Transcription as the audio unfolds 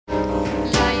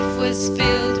was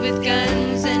filled with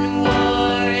guns and war,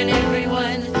 and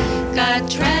everyone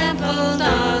got trampled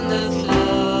on the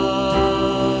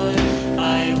floor.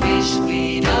 I wish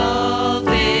we'd all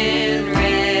been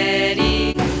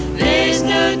ready. There's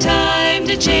no time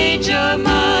to change your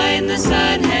mind. The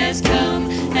sun has come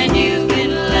and you've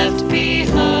been left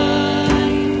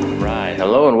behind. Right.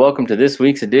 Hello and welcome to this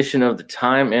week's edition of The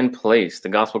Time and Place, the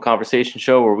gospel conversation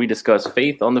show where we discuss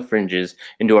faith on the fringes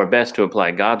and do our best to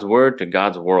apply God's word to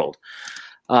God's world.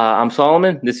 I'm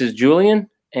Solomon. This is Julian.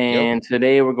 And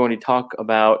Today we're going to talk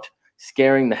about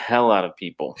scaring the hell out of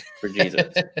people for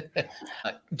Jesus.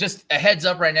 Just a heads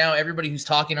up right now, everybody who's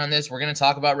talking on this, we're going to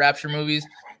talk about rapture movies.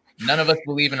 None of us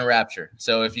believe in a rapture.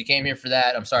 So if you came here for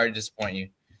that, I'm sorry to disappoint you.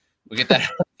 We'll get that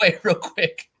out of the way real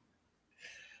quick.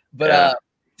 But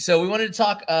so we wanted to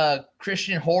talk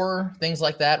Christian horror, things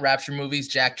like that, rapture movies,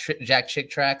 Jack Chick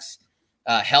tracks,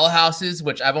 Hell Houses,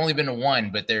 which I've only been to one,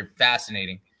 but they're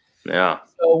fascinating. Yeah.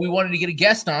 So we wanted to get a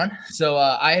guest on. So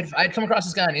I had come across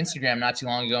this guy on Instagram not too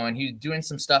long ago, and he was doing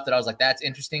some stuff that I was like, that's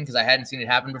interesting because I hadn't seen it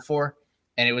happen before,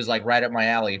 and it was like right up my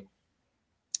alley.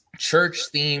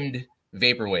 Church-themed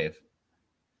vaporwave.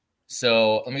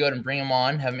 So let me go ahead and bring him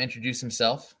on, have him introduce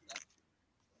himself.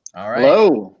 All right.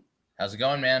 Hello. How's it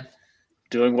going, man?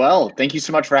 Doing well. Thank you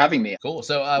so much for having me. Cool.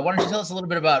 So why don't you tell us a little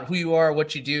bit about who you are,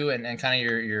 what you do, and kind of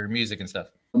your music and stuff.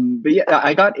 But yeah,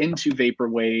 I got into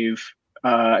vaporwave,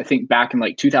 I think back in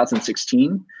like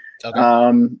 2016. Okay.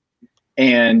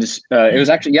 And it was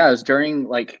actually, it was during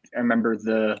like, I remember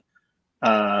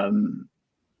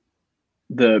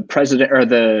the president or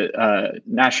the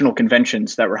national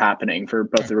conventions that were happening for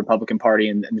both the Republican Party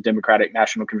and the Democratic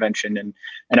National Convention and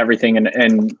everything.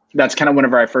 And that's kind of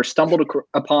whenever I first stumbled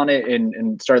upon it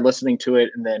and started listening to it.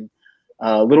 And then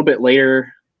a little bit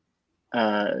later,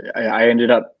 I ended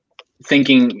up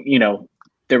thinking,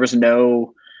 there was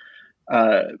no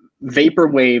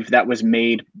vaporwave that was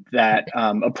made that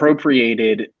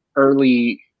appropriated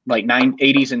early like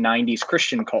 80s and 90s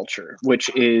Christian culture,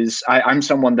 which is I'm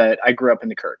someone that I grew up in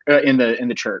the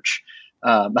church.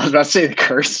 I was about to say the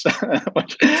curse,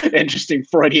 which interesting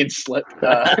Freudian slip.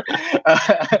 But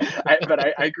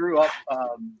I grew up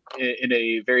in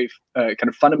a very kind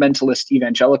of fundamentalist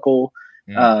evangelical,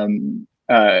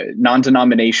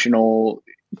 non-denominational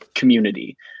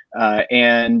community,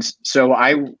 and so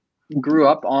I grew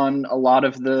up on a lot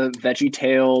of the Veggie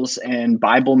Tales and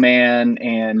Bible Man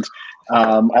and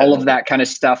all of that kind of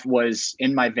stuff was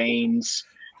in my veins.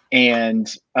 And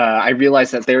I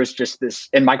realized that there's just this,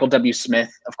 and Michael W.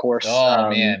 Smith, of course. Oh,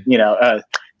 man.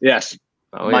 Yes.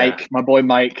 Oh, Mike, my boy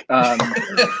Mike.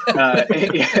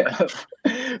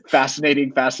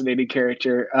 Fascinating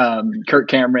character. Kirk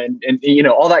Cameron, and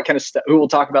all that kind of stuff, who we'll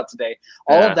talk about today.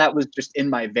 All of that was just in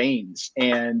my veins.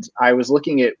 And I was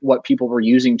looking at what people were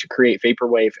using to create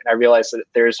vaporwave, and I realized that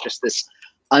there's just this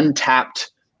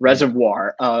untapped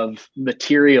reservoir of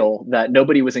material that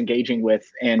nobody was engaging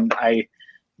with. And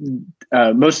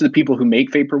most of the people who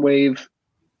make vaporwave,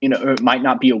 might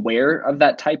not be aware of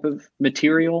that type of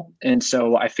material. And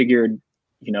so I figured,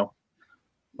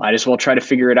 might as well try to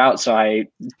figure it out. So I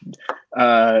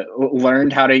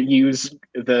learned how to use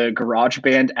the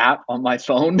GarageBand app on my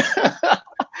phone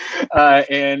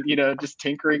and, just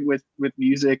tinkering with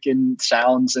music and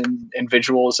sounds and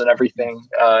visuals and everything.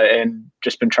 And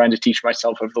just been trying to teach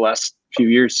myself over the last few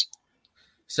years.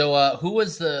 So who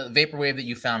was the vaporwave that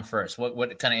you found first?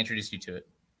 What kind of introduced you to it?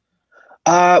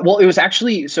 Well, it was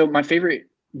actually, so my favorite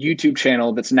YouTube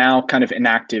channel that's now kind of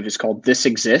inactive is called This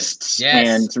Exists. Yes,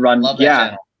 and run. Love that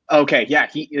channel. Okay. Yeah.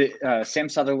 He, Sam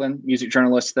Sutherland, music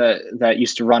journalist that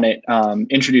used to run it,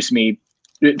 introduced me.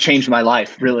 It changed my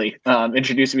life, really.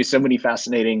 Introduced me to so many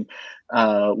fascinating,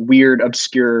 weird,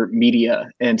 obscure media.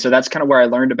 And so that's kind of where I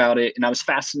learned about it. And I was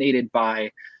fascinated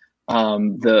by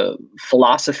the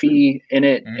philosophy in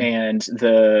it and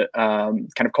the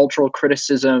kind of cultural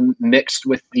criticism mixed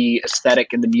with the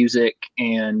aesthetic and the music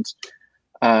and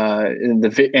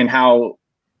how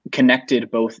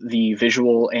connected both the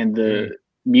visual and the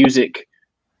music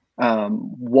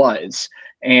was.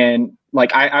 And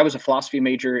like I was a philosophy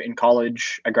major in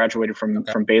college. I graduated from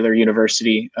Baylor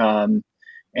University,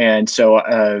 and so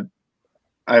I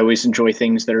always enjoy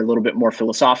things that are a little bit more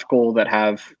philosophical, that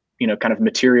have kind of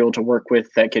material to work with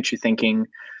that gets you thinking.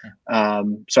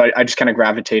 So I just kind of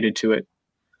gravitated to it.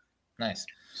 Nice.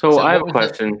 So I have a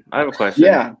question.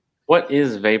 Yeah. What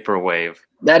is vaporwave?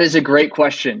 That is a great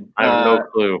question. I have no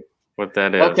clue what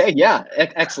that is. Okay. Yeah.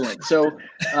 Excellent. So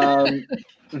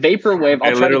vaporwave.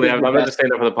 I'm not just saying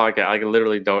that for the podcast. I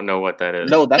literally don't know what that is.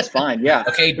 No, that's fine. Yeah.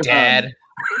 Okay, Dad.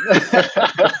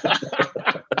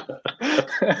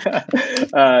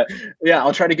 Yeah,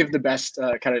 I'll try to give the best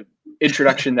kind of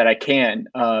introduction that I can.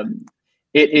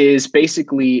 It is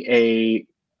basically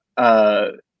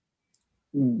a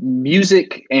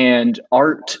music and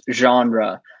art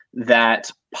genre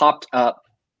that popped up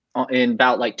in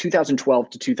about like 2012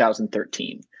 to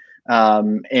 2013.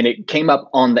 And it came up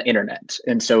on the internet.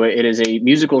 And so it is a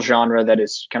musical genre that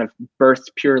is kind of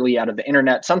birthed purely out of the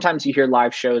internet. Sometimes you hear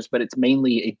live shows, but it's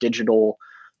mainly a digital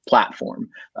platform,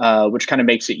 which kind of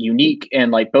makes it unique.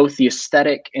 And like both the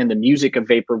aesthetic and the music of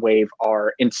Vaporwave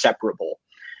are inseparable.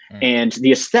 And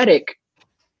the aesthetic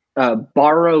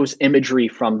borrows imagery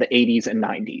from the 80s and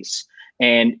 90s.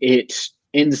 And it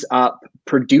ends up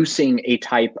producing a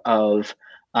type of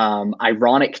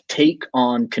ironic take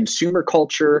on consumer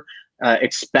culture,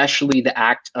 especially the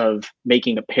act of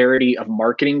making a parody of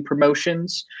marketing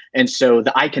promotions. And so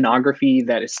the iconography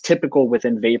that is typical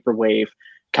within Vaporwave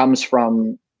comes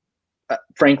from,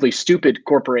 frankly, stupid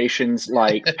corporations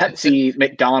like Pepsi,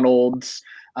 McDonald's,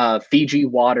 Fiji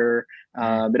Water.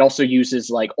 It also uses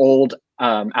like old,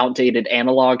 outdated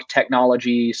analog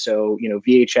technology. So,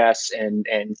 VHS and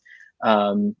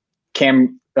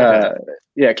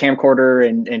camcorder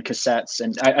and cassettes.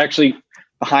 And I actually,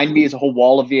 behind me is a whole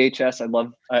wall of VHS.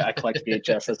 I collect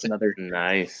VHS. That's another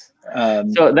nice.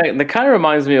 So that kind of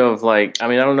reminds me of I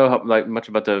don't know much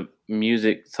about the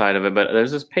music side of it, but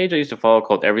there's this page I used to follow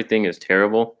called Everything is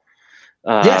Terrible.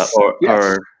 Yes.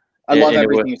 I love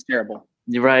Everything is Terrible.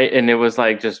 You're right. And it was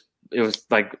like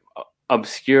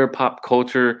obscure pop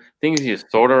culture things you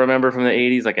sort of remember from the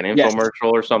 80s, like an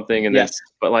infomercial or something. And then,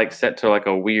 but like set to like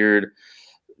a weird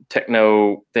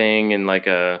techno thing and like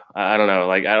I don't know,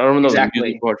 I don't know exactly. The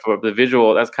music part for the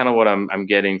visual. That's kind of what I'm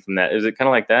getting from that. Is it kind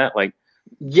of like that?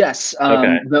 Yes.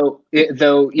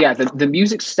 The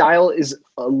music style is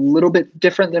a little bit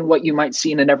different than what you might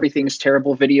see in an Everything is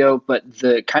Terrible video, but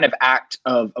the kind of act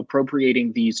of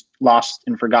appropriating these lost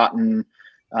and forgotten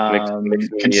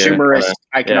consumerist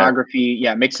iconography,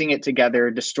 mixing it together,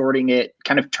 distorting it,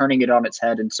 kind of turning it on its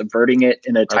head and subverting it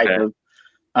in a type of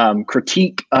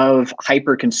critique of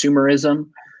hyper consumerism,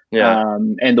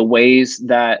 and the ways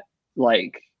that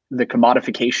like the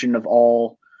commodification of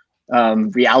all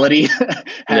reality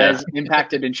has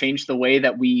impacted and changed the way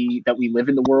that we live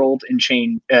in the world and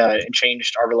changed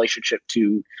our relationship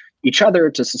to each other,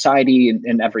 to society,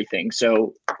 and everything.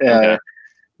 So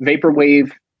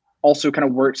Vaporwave also kind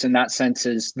of works in that sense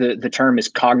as the term is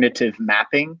cognitive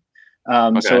mapping.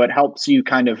 So it helps you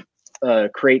kind of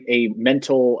create a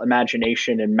mental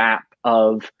imagination and map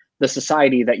of the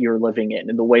society that you're living in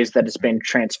and the ways that it's been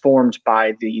transformed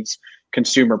by these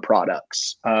consumer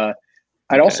products.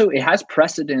 It has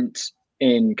precedent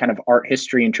in kind of art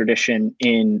history and tradition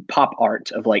in pop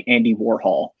art of like Andy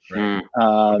Warhol,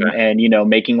 and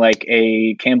making like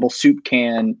a Campbell soup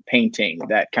can painting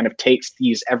that kind of takes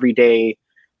these everyday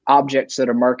objects that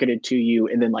are marketed to you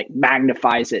and then like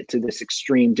magnifies it to this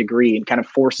extreme degree and kind of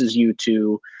forces you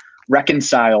to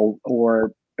reconcile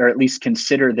or at least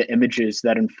consider the images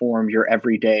that inform your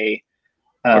everyday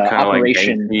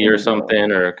operation like or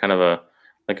something, or kind of a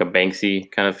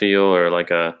Banksy kind of feel, or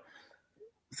like a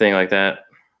thing like that.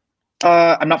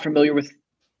 I'm not familiar with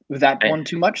that one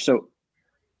too much. So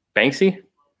Banksy,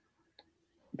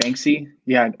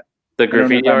 yeah, the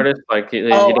graffiti artist,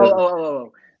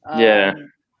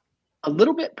 a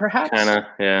little bit, perhaps. Kind of,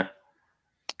 yeah.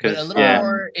 But a little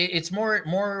more. It's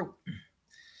more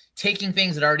taking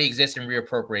things that already exist and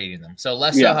reappropriating them. So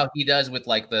less so how he does with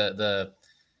like the.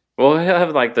 Well, he'll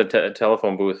have like the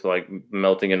telephone booth like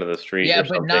melting into the street, or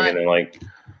something, and then like.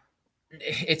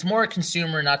 It's more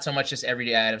consumer, not so much just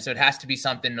everyday item. So it has to be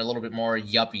something a little bit more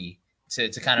yuppie to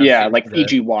kind of like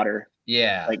Fiji water.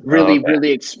 Yeah, like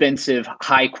really expensive,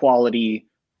 high quality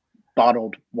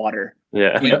bottled water.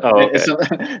 Yeah. So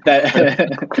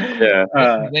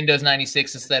that Windows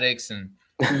 96 aesthetics and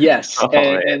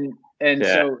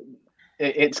so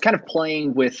it's kind of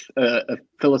playing with a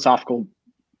philosophical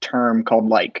term called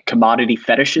like commodity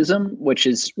fetishism, which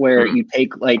is where you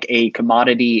take like a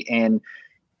commodity and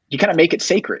you kind of make it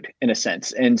sacred in a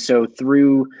sense. And so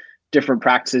through different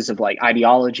practices of like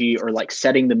ideology or like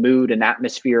setting the mood and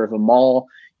atmosphere of a mall,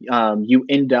 you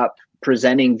end up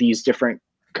presenting these different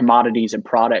commodities and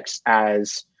products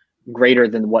as greater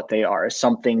than what they are, as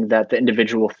something that the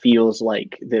individual feels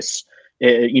like this,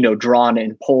 drawn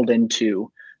and pulled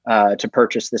into to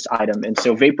purchase this item. And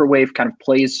so Vaporwave kind of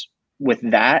plays with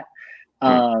that.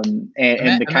 And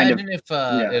the kind of if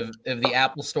the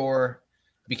Apple Store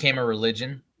became a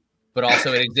religion, but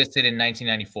also it existed in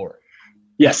 1994.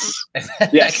 Yes.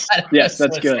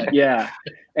 That's good. Yeah.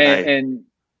 And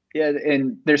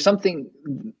there's something,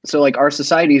 so like our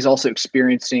society is also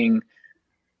experiencing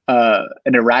an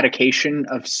eradication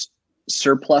of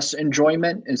surplus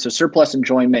enjoyment. And so surplus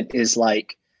enjoyment is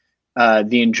like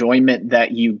the enjoyment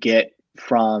that you get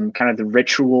from kind of the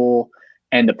ritual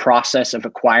and the process of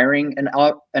acquiring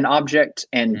an object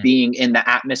and being in the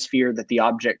atmosphere that the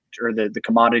object or the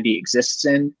commodity exists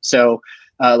in. So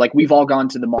like we've all gone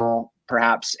to the mall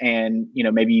perhaps, and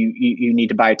maybe you need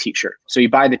to buy a t-shirt. So you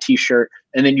buy the t-shirt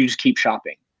and then you just keep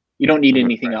shopping. You don't need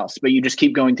anything else, but you just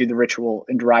keep going through the ritual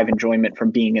and derive enjoyment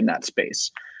from being in that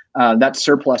space. That's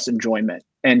surplus enjoyment.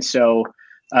 And so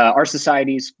our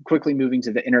society's quickly moving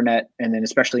to the internet. And then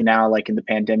especially now, like in the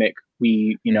pandemic,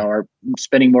 we, are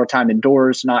spending more time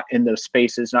indoors, not in those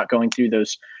spaces, not going through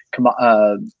those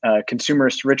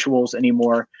consumerist rituals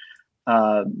anymore.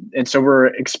 And so we're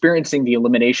experiencing the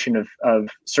elimination of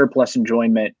surplus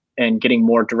enjoyment and getting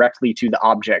more directly to the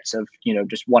objects of,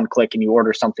 just one click and you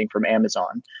order something from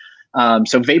Amazon.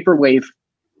 So Vaporwave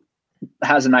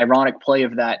has an ironic play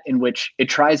of that in which it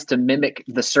tries to mimic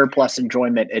the surplus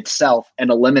enjoyment itself and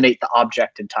eliminate the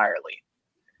object entirely.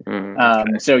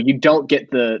 So you don't get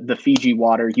the Fiji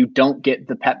water, you don't get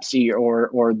the Pepsi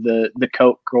or the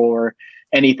Coke or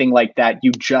anything like that.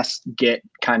 You just get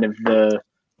kind of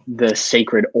the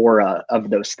sacred aura of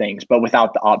those things, but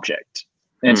without the object.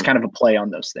 And it's kind of a play on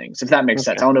those things, if that makes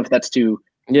sense. I don't know if that's too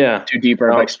deep or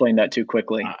if I explained that too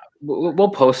quickly. We'll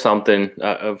post something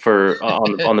for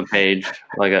on the page,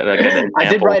 like an I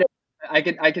did write. I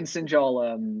can send y'all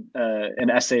an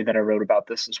essay that I wrote about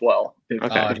this as well.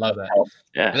 I love that.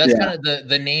 Yeah, but that's kind of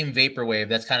the name Vaporwave.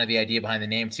 That's kind of the idea behind the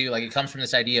name too. Like it comes from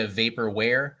this idea of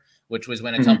vaporware, which was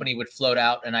when a company would float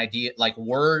out an idea, like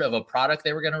word of a product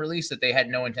they were going to release that they had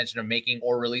no intention of making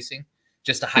or releasing,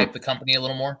 just to hype the company a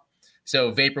little more.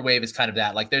 So Vaporwave is kind of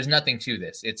that. Like there's nothing to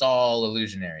this. It's all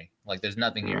illusionary. Like there's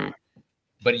nothing here.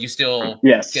 But you still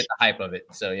get the hype of it.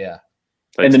 So yeah.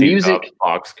 Like and the Steve music Jobs'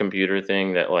 Box computer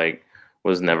thing that like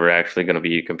was never actually going to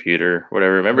be a computer,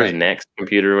 whatever. Remember his next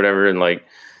computer, or whatever, and like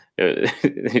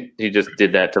he just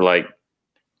did that to like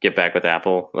get back with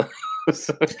Apple.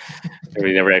 So,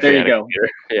 he never actually had a computer.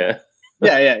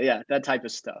 Yeah. That type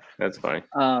of stuff. That's funny.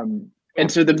 And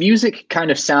so the music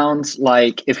kind of sounds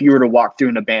like if you were to walk through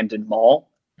an abandoned mall,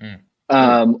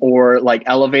 or like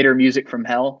elevator music from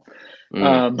hell.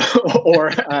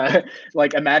 Or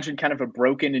like imagine kind of a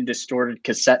broken and distorted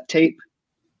cassette tape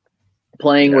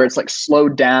playing where it's like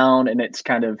slowed down and it's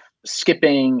kind of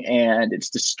skipping and it's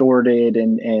distorted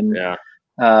and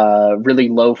really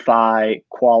lo-fi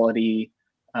quality.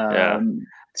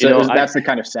 So that's the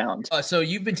kind of sound. So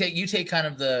you take kind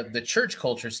of the church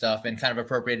culture stuff and kind of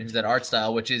appropriate into that art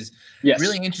style, which is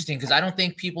really interesting because I don't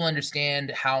think people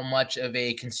understand how much of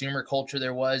a consumer culture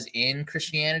there was in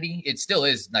Christianity. It still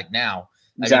is like now.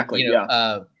 Exactly.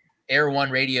 Air One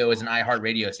Radio is an iHeart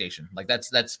radio station. Like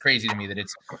that's crazy to me that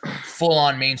it's full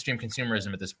on mainstream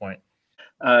consumerism at this point.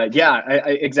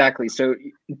 Exactly. So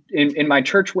in my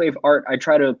church wave art, I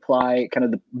try to apply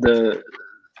kind of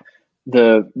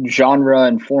the genre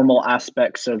and formal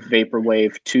aspects of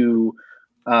vaporwave to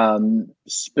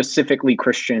specifically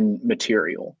Christian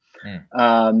material,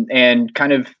 and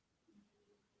kind of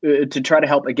to try to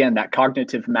help again that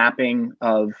cognitive mapping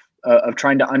of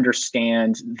trying to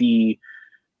understand the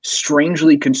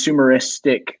strangely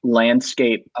consumeristic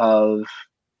landscape of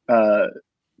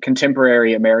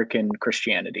contemporary American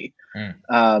Christianity.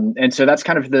 And so that's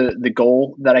kind of the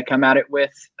goal that I come at it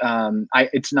with.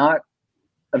 It's not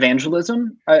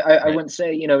evangelism. I wouldn't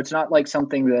say, it's not like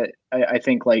something that I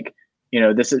think like,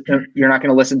 this is, you're not going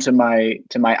to listen to my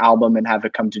album and have a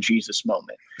come to Jesus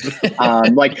moment.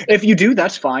 Like if you do,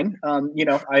 that's fine.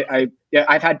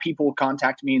 I've had people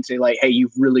contact me and say like, hey,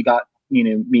 you've really got,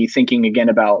 me thinking again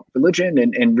about religion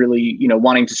and really,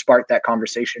 wanting to spark that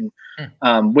conversation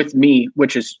with me,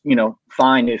 which is,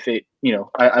 fine if it,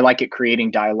 I like it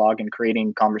creating dialogue and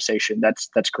creating conversation. That's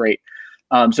great.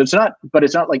 So it's not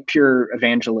like pure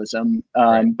evangelism,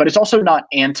 but it's also not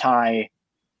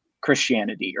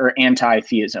anti-Christianity or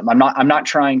anti-theism. I'm not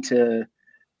trying to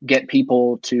get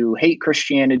people to hate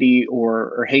Christianity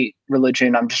or hate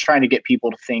religion. I'm just trying to get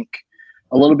people to think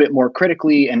a little bit more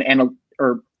critically and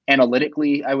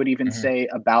analytically, I would even say,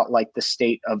 about like the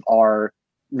state of our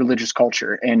religious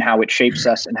culture and how it shapes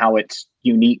us and how it's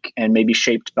unique and maybe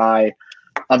shaped by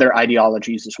other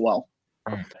ideologies as well.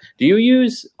 Do you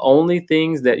use only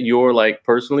things that you're like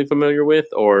personally familiar with,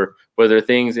 or were there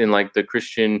things in like the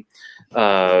Christian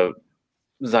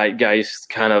zeitgeist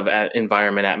kind of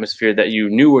environment atmosphere that you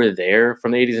knew were there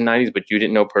from the 80s and 90s, but you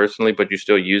didn't know personally, but you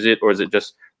still use it? Or is it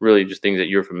just really just things that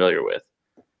you're familiar with?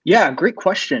 Yeah, great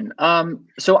question.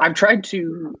 So I've tried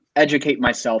to educate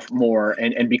myself more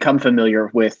and become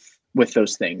familiar with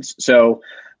those things. So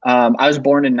I was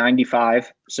born in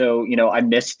 95. So, I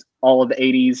missed all of the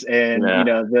 80s, and,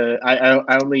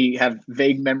 I only have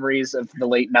vague memories of the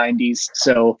late 90s.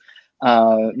 So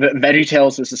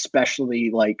VeggieTales was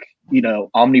especially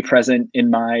omnipresent in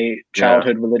my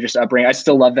childhood religious upbringing. I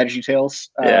still love VeggieTales,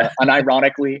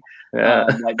 unironically.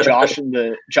 Like Josh and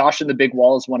the Big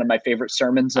Wall is one of my favorite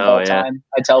sermons of all time.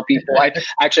 I tell people, I'm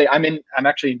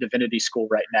actually in divinity school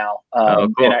right now.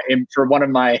 Cool. And for one of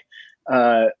my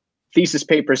thesis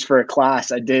papers for a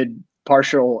class, I did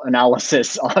partial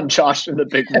analysis on Josh and the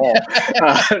Big Wall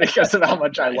because of how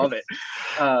much I love it.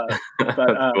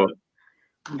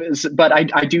 But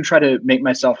I do try to make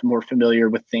myself more familiar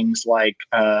with things like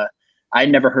I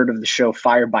never heard of the show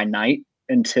Fire by Night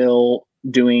until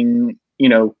doing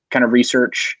kind of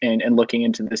research and looking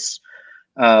into this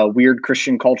weird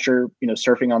Christian culture,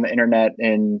 surfing on the internet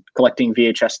and collecting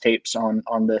VHS tapes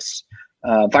on this.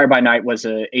 Fire by Night was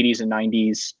a 80s and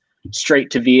 90s straight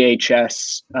to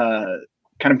VHS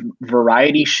kind of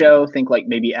variety show. Think like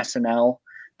maybe SNL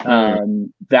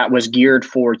that was geared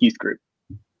for youth group.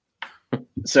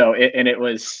 So it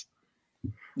was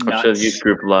nuts. I'm sure the youth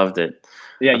group loved it.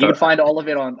 Yeah, you can find all of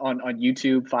it on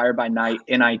YouTube. Fire by Night,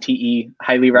 NITE.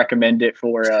 Highly recommend it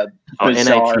for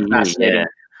bizarre, fascinating.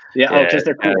 Yeah, because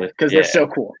they're cool. Because they're so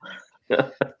cool.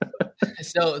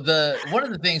 So one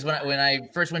of the things when I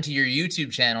first went to your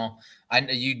YouTube channel,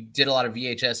 you did a lot of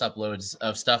VHS uploads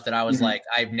of stuff that I was like,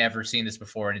 I've never seen this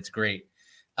before, and it's great.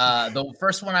 The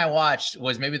first one I watched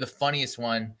was maybe the funniest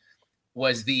one.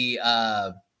 Was the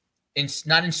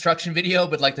not instruction video,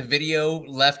 but like the video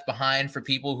left behind for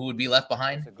people who would be left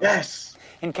behind? Yes.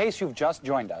 In case you've just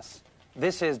joined us,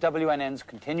 this is WNN's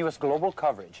continuous global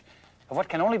coverage of what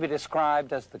can only be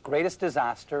described as the greatest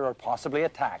disaster or possibly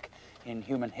attack in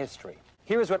human history.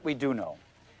 Here's what we do know.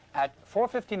 At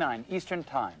 4:59 Eastern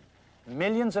Time,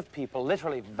 millions of people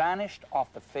literally vanished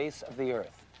off the face of the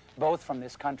earth, both from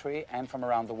this country and from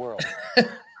around the world.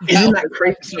 Isn't that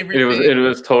crazy? It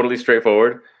was totally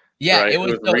straightforward. Yeah, right? It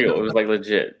was real. It was like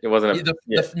legit. It wasn't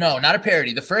no, not a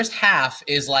parody. The first half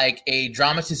is like a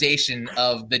dramatization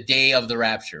of the day of the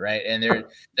rapture, right? And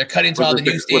they're cutting to all the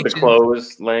news stations with the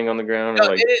clothes laying on the ground. No,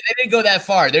 they didn't go that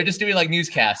far. They're just doing like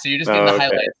newscasts. So you're just getting the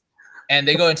highlights. And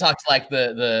they go and talk to like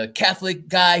the Catholic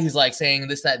guy who's like saying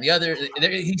this, that, and the other.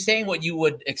 He's saying what you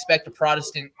would expect a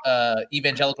Protestant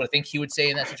evangelical to think he would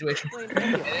say in that situation.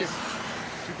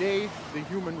 Today, the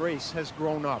human race has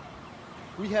grown up.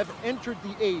 We have entered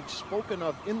the age spoken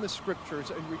of in the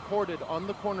scriptures and recorded on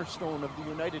the cornerstone of the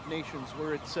United Nations,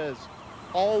 where it says,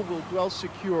 all will dwell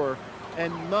secure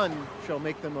and none shall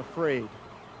make them afraid.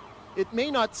 It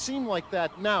may not seem like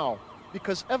that now,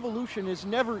 because evolution is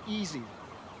never easy.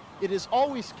 It is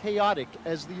always chaotic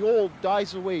as the old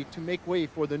dies away to make way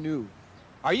for the new.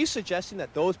 Are you suggesting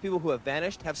that those people who have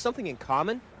vanished have something in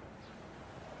common?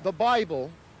 The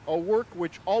Bible, a work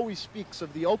which always speaks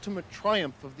of the ultimate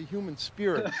triumph of the human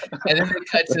spirit. And then they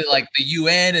cut to like the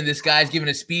UN, and this guy's giving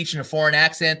a speech in a foreign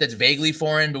accent that's vaguely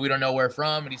foreign, but we don't know where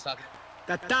from. And he's talking.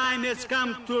 The time has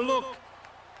come to look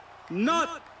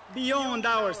not beyond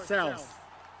ourselves,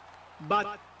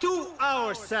 but to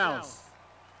ourselves.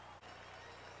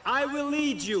 I will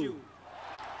lead you.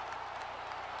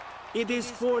 It is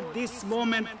for this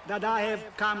moment that I have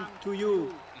come to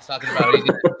you. He's talking about he's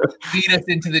going to lead us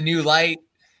into the new light.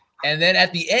 And then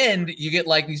at the end, you get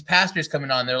like these pastors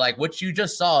coming on. They're like, what you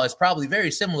just saw is probably very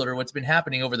similar to what's been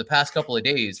happening over the past couple of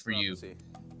days for you.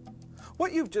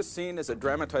 What you've just seen is a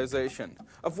dramatization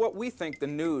of what we think the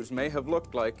news may have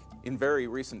looked like in very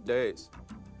recent days.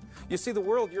 You see, the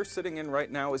world you're sitting in right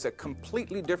now is a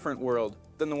completely different world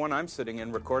than the one I'm sitting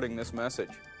in recording this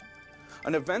message.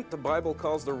 An event the Bible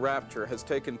calls the rapture has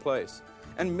taken place,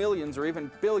 and millions or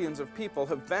even billions of people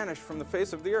have vanished from the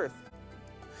face of the earth.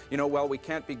 You know, while we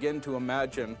can't begin to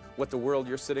imagine what the world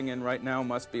you're sitting in right now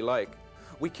must be like,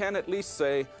 we can at least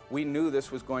say we knew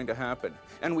this was going to happen,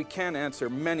 and we can answer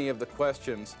many of the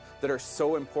questions that are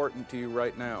so important to you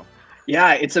right now.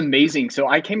 Yeah, it's amazing. So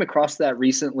I came across that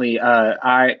recently.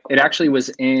 It actually was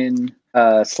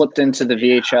slipped into the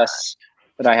VHS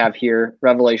that I have here,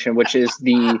 Revelation, which is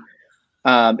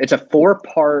it's a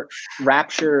 4-part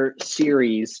Rapture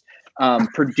series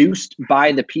produced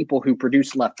by the people who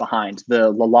produced Left Behind,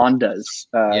 the Lalandas,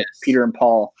 yes. Peter and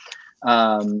Paul,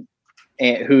 and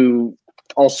who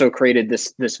also created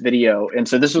this video. And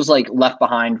so this was like Left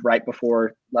Behind right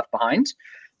before Left Behind.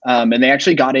 And they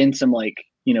actually got in some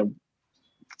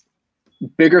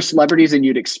bigger celebrities than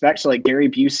you'd expect. So like Gary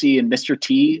Busey and Mr.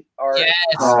 T are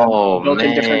both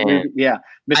in different movies. Yeah.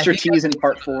 Mr. T's in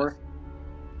part 4.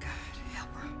 God help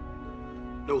her.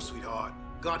 No, sweetheart.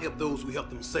 God help those who help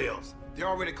themselves. They're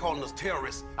already calling us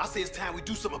terrorists. I say it's time we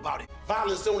do something about it.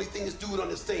 Violence is the only thing this dude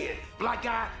understand. Black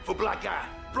eye for black eye.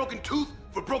 Broken tooth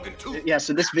for broken tooth. Yeah,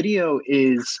 so this video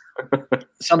is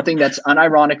something that's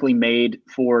unironically made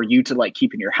for you to like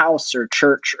keep in your house or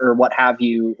church or what have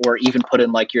you, or even put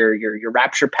in like your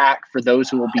rapture pack for those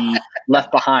who will be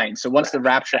left behind. So once the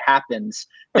rapture happens,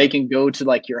 they can go to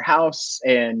like your house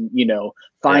and, you know,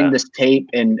 find this tape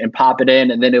and pop it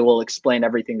in, and then it will explain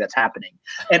everything that's happening.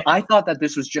 And I thought that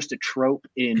this was just a trope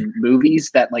in movies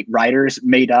that like writers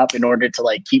made up in order to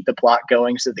like keep the plot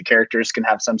going so the characters can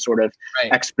have some sort of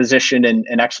exposition and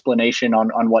explanation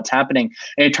on what's happening.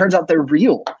 And it turns out they're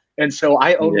real. And so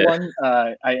I own one,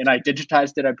 and I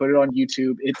digitized it. I put it on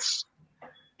YouTube. It's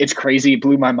crazy. It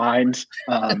blew my mind.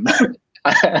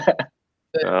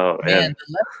 Oh man,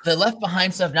 the Left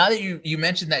Behind stuff. Now that you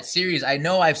mentioned that series, I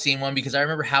know I've seen one because I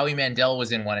remember Howie Mandel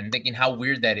was in one, and thinking how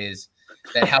weird that is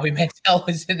that Howie Mandel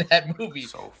was in that movie.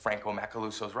 So Franco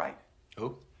Macaluso's right.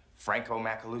 Who? Franco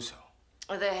Macaluso.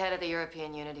 The head of the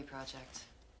European Unity Project.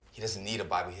 He doesn't need a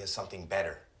Bible. He has something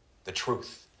better. The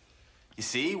truth. You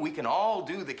see, we can all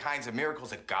do the kinds of miracles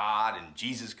that God and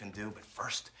Jesus can do, but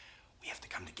first, we have to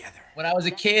come together. When I was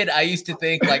a kid, I used to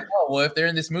think like, oh, well, if they're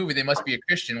in this movie, they must be a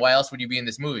Christian. Why else would you be in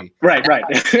this movie? Right. Now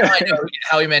I know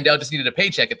Howie Mandel just needed a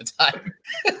paycheck at the time.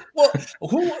 Well,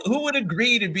 who would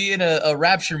agree to be in a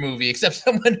rapture movie except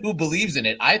someone who believes in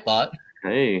it? I thought.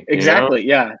 Hey, exactly.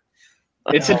 Yeah.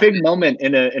 It's a big moment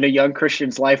in a young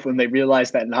Christian's life when they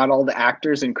realize that not all the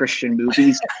actors in Christian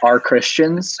movies are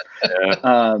Christians. It's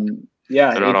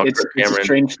a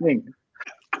strange thing.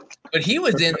 But he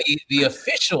was in the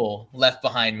official Left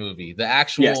Behind movie, the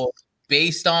actual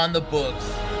based on the books.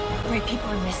 Great people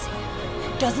are missing.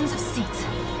 Dozens of seats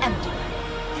empty.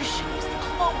 Their shoes, their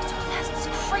clothes, their closets,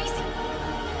 crazy.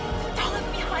 They're left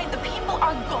behind. The people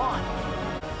are gone.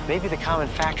 Maybe the common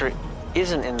factor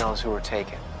isn't in those who were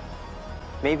taken.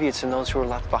 Maybe it's in those who were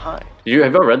left behind. Have you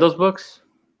ever read those books?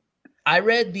 I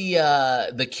read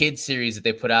the kids series that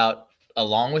they put out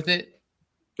along with it.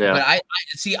 Yeah. But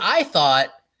I thought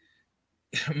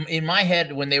in my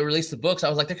head when they released the books, I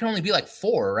was like, there can only be like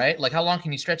 4, right? Like, how long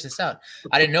can you stretch this out?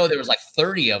 I didn't know there was like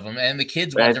 30 of them, and the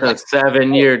kids ones are like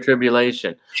 7-year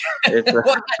tribulation. You hit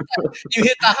the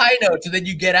high notes and then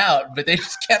you get out, but they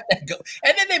just kept that going.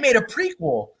 And then they made a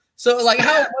prequel. So like,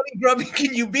 how money grubby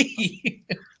can you be?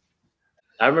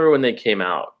 I remember when they came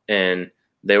out and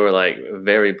they were like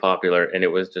very popular, and it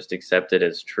was just accepted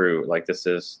as true. Like, this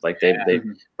is like they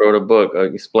wrote a book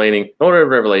explaining. No one read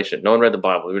Revelation. No one read the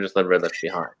Bible. We just read Left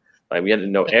Behind. Like, we had to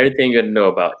know everything you had to know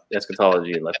about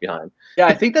eschatology and Left Behind. Yeah,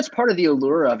 I think that's part of the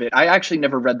allure of it. I actually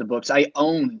never read the books. I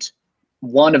owned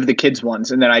one of the kids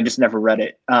ones, and then I just never read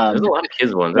it. There's a lot of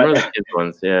kids ones. I remember the kids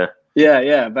ones. Yeah.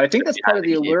 Yeah. But I think that's part of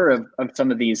the allure of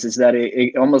some of these is that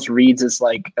it almost reads as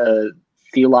like a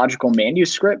theological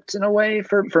manuscript in a way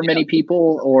for many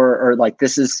people, or like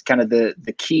this is kind of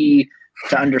the key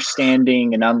to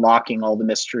understanding and unlocking all the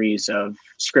mysteries of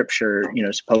scripture, you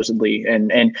know, supposedly,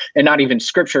 and not even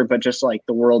scripture, but just like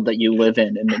the world that you live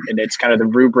in. And it's kind of the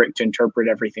rubric to interpret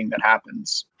everything that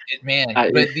happens.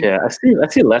 I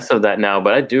see less of that now,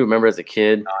 but I do remember as a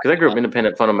kid, because I grew up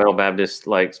independent fundamental Baptist,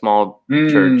 like small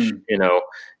church, you know,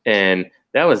 and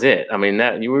that was it. I mean,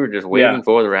 we were just waiting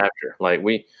for the rapture. Like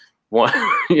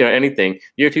anything.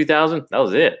 Year 2000, that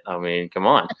was it. I mean, come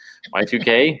on.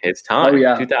 Y2K, it's time.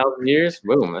 2000 years,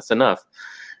 boom, that's enough.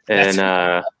 And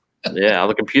all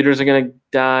the computers are going to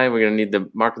die. We're going to need the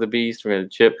mark of the beast. We're going to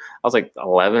chip. I was like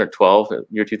 11 or 12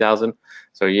 year 2000.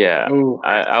 So yeah,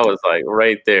 I was like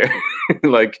right there.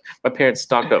 Like, my parents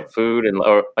stocked up food,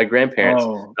 or my grandparents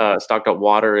stocked up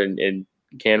water and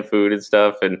canned food and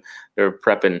stuff. And they're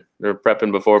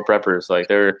prepping before preppers. Like,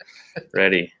 they're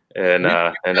ready. And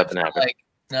nothing happened.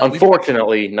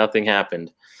 Unfortunately, nothing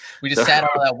happened. We just sat on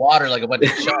that water like a bunch of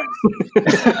sharks.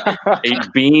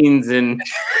 Ate beans and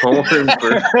corn for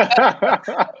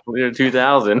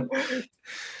 2000.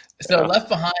 So Left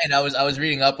Behind, I was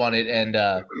reading up on it, and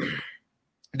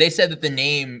they said that the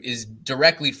name is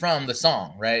directly from the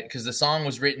song, right? Because the song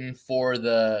was written for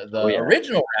the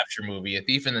original Rapture movie, A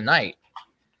Thief in the Night,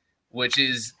 which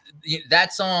is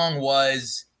that song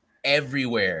was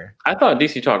everywhere. I thought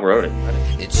DC Talk wrote it.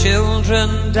 The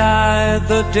children died,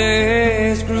 the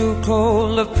days grew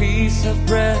cold, a piece of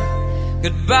bread,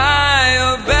 goodbye,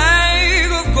 a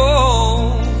bag of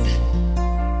gold.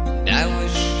 I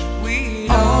wish we'd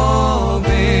all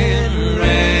been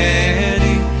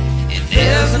ready. And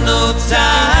there's no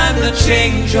time to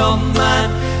change your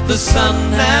mind. The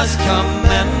sun has come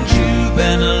and you've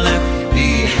been left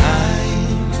behind.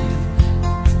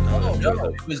 No,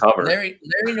 it was Larry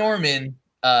Norman,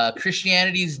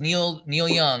 Christianity's Neil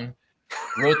Young,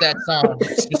 wrote that song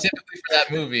specifically for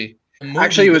that movie.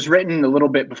 Actually, it was written a little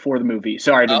bit before the movie.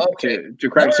 Sorry to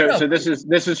correct. So this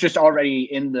is just already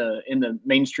in the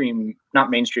mainstream, not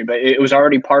mainstream, but it was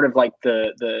already part of like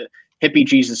the hippie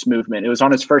Jesus movement. It was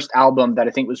on his first album that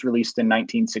I think was released in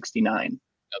 1969.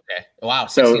 Okay. Wow.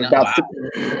 So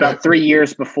about 3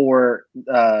 years before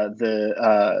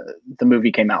the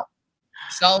movie came out.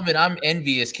 Solomon, I'm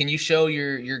envious. Can you show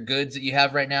your goods that you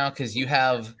have right now? Because you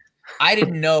have. I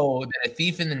didn't know that A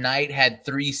Thief in the Night had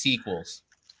 3 sequels.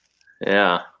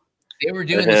 Yeah. They were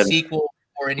doing the sequel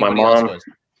before anybody else was.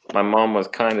 My mom was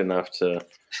kind enough to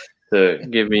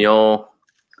give me all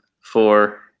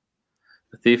 4: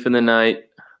 A Thief in the Night,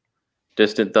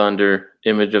 Distant Thunder,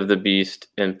 Image of the Beast,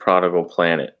 and Prodigal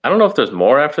Planet. I don't know if there's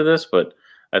more after this, but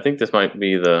I think this might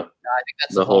be the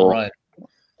whole run.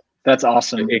 That's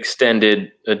awesome.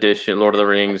 Extended edition, Lord of the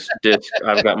Rings disc.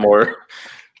 I've got more.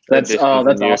 That's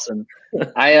awesome.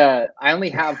 I only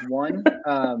have one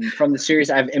from the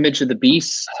series. I have Image of the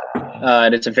Beast,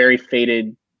 and it's a very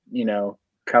faded,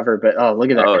 cover. But look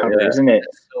at that cover, yeah. Isn't it?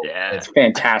 Yeah, it's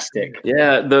fantastic.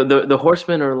 Yeah, the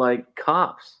horsemen are like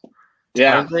cops.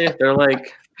 Yeah, aren't they? They're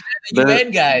like the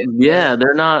UN guys. Yeah,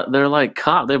 they're not. They're like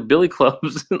cops. They're billy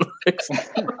clubs.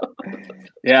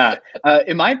 Yeah,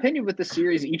 in my opinion, with the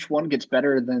series, each one gets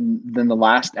better than the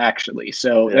last. Actually,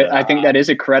 so I think that is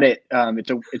a credit.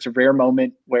 It's a rare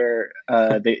moment where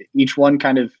each one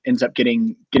kind of ends up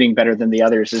getting better than the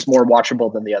others. Is more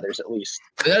watchable than the others, at least.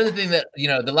 The other thing that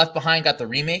the Left Behind got the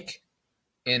remake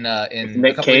in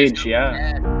Nick Cage.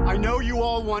 Yeah. I know you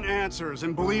all want answers,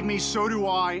 and believe me, so do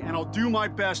I. And I'll do my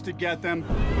best to get them.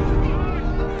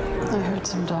 I heard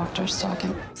some doctors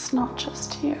talking. It's not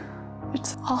just here.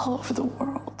 It's all over the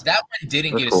world. That one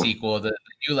didn't get a sequel, the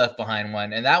new Left Behind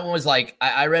one. And that one was like,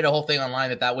 I read a whole thing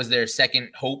online that was their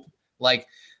second hope. Like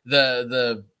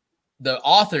the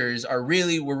authors were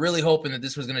really hoping that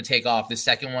this was going to take off. The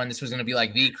second one, this was going to be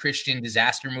like the Christian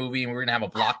disaster movie, and we're going to have a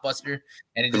blockbuster.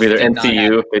 And it just their did not MCU.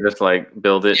 happen. They just like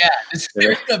build it. Yeah,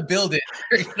 they're going to build it.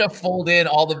 They're going to fold in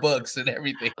all the books and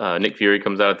everything. Nick Fury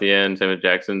comes out at the end. Samuel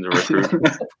Jackson's a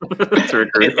recruit.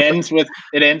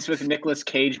 It ends with Nicolas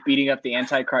Cage beating up the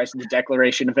Antichrist in the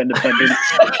Declaration of Independence.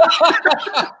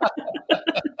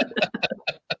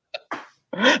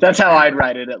 That's how I'd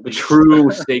write it, at least.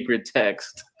 True sacred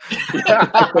text.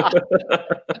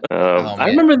 I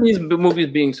remember these movies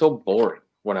being so boring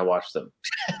when I watched them.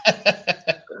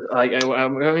 Like I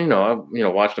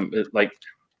watched them. Like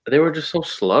they were just so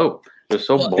slow. It was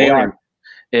so boring. They are.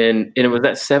 And it was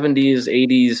that 70s,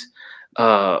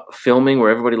 80s filming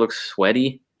where everybody looks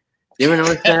sweaty. You ever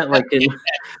notice that? Like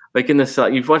in the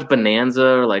you've watched Bonanza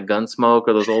or like Gunsmoke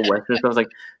or those old westerns. I was like,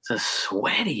 it's so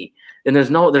sweaty. And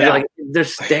they're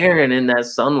staring in that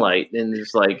sunlight and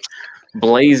it's like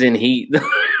blazing heat.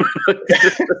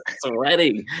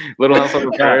 Sweating. Little House on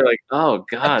the Prairie, like, oh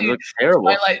God, it looks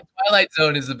terrible. Twilight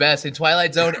Zone is the best. In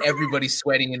Twilight Zone, everybody's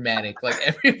sweating and manic. Like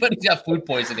everybody's got food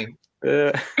poisoning.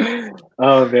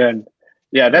 Oh man.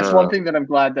 Yeah, that's one thing that I'm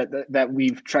glad that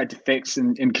we've tried to fix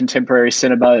in contemporary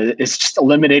cinema is just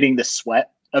eliminating the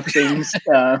sweat of things. It's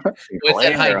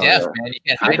that high def, man. You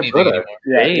can't hide anything anymore.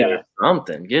 Yeah.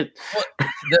 Something.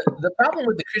 The problem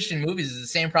with the Christian movies is the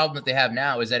same problem that they have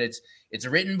now, is that it's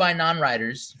written by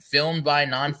non-writers, filmed by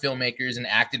non-filmmakers, and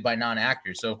acted by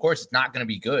non-actors. So of course it's not going to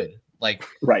be good. Like,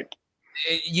 right.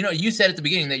 You said at the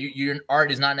beginning that your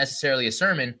art is not necessarily a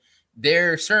sermon.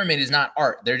 Their sermon is not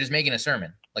art. They're just making a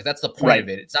sermon. Like that's the point of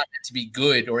it. It's not meant to be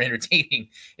good or entertaining.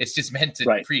 It's just meant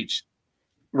to preach.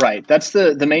 Right. That's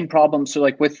the main problem. So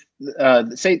like with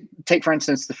take for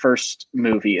instance the first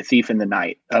movie, A Thief in the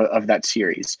Night of that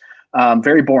series.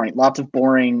 Very boring. Lots of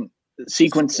boring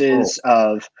sequences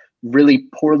of really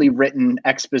poorly written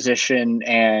exposition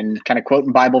and kind of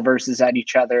quoting Bible verses at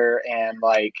each other and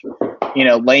like,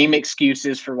 lame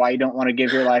excuses for why you don't want to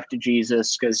give your life to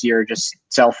Jesus because you're just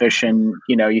selfish and,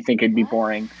 you think it'd be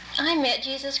boring. I met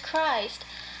Jesus Christ.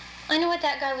 I know what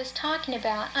that guy was talking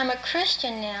about. I'm a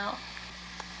Christian now.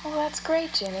 Well, that's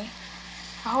great, Jenny.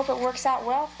 I hope it works out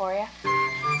well for you.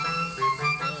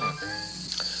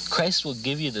 Christ will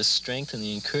give you the strength and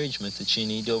the encouragement that you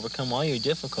need to overcome all your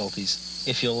difficulties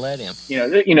if you'll let him.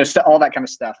 All that kind of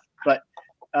stuff. But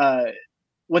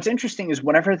what's interesting is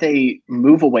whenever they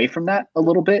move away from that a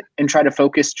little bit and try to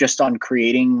focus just on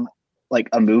creating like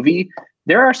a movie,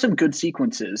 there are some good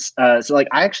sequences. So like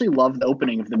I actually love the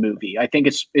opening of the movie. I think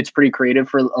it's pretty creative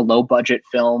for a low budget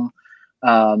film.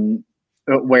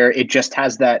 Where it just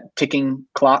has that ticking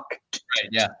clock, right?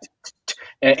 Yeah,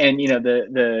 and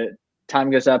the time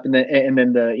goes up, and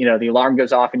then the alarm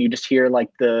goes off, and you just hear like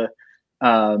the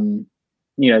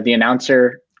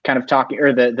announcer kind of talking,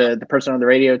 or the person on the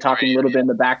radio talking a little bit in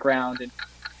the background. And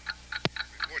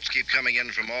reports keep coming in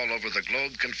from all over the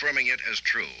globe confirming it as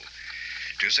true.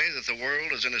 To say that the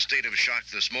world is in a state of shock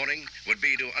this morning would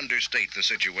be to understate the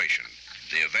situation.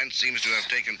 The event seems to have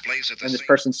taken place at the and this same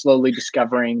person slowly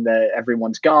discovering that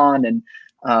everyone's gone, and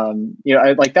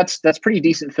that's pretty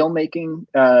decent filmmaking.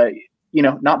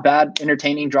 Not bad,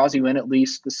 entertaining, draws you in at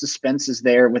least. The suspense is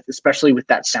there, especially with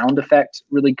that sound effect,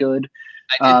 really good.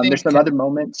 There's some other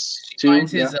moments too.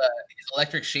 Finds his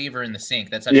electric shaver in the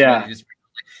sink. That's actually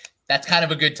that's kind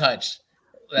of a good touch.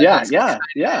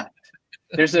 Yeah.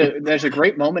 There's a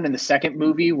great moment in the second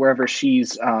movie wherever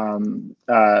she's going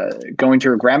to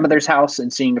her grandmother's house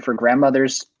and seeing if her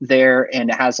grandmother's there, and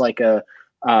it has like a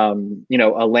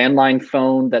landline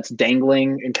phone that's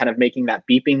dangling and kind of making that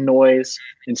beeping noise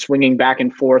and swinging back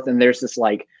and forth. And there's this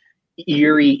like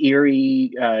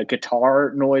eerie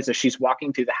guitar noise as she's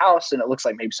walking through the house, and it looks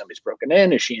like maybe somebody's broken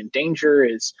in. Is she in danger?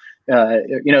 It's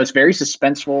very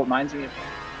suspenseful. It reminds me of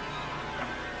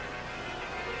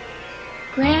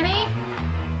Granny?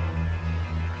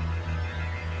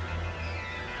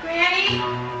 Granny?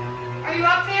 Are you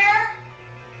up there?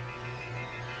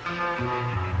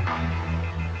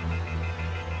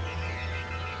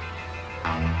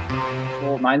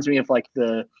 Well, it reminds me of like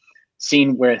the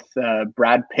scene with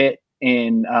Brad Pitt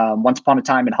in Once Upon a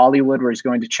Time in Hollywood, where he's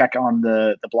going to check on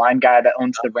the blind guy that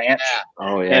owns the ranch.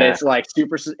 Oh yeah, and it's like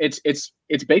super. It's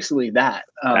basically that.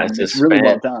 It's really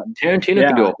well done. Tarantino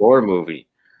could do a horror movie.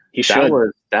 He should.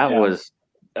 That was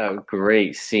a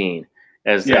great scene.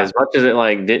 As much as it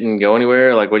like didn't go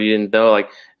anywhere, like what you didn't know, like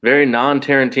very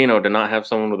non-Tarantino to not have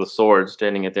someone with a sword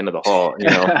standing at the end of the hall, But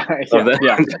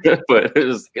it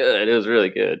was good. It was really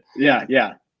good.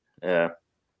 Yeah.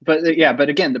 But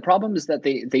again, the problem is that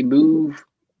they move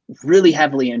really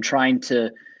heavily in trying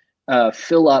to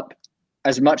fill up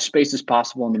as much space as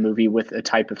possible in the movie with a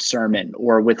type of sermon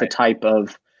or with a type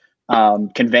of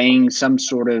conveying some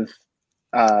sort of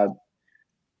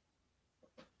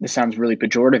this sounds really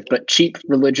pejorative, but cheap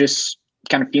religious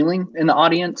kind of feeling in the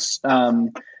audience.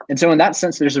 And so in that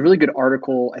sense, there's a really good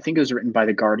article, I think it was written by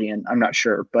The Guardian, I'm not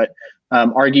sure, but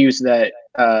argues that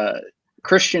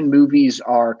Christian movies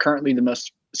are currently the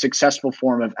most successful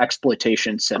form of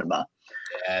exploitation cinema.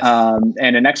 Yes.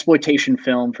 And an exploitation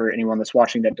film, for anyone that's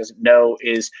watching that doesn't know,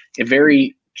 is a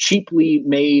very cheaply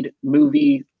made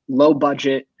movie, low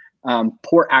budget,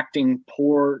 poor acting,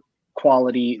 poor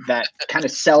quality that kind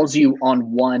of sells you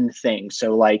on one thing.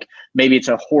 So like maybe it's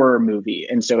a horror movie,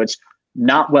 and so it's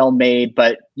not well made,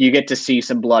 but you get to see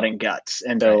some blood and guts,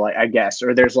 and so like I guess,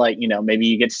 or there's like maybe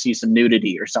you get to see some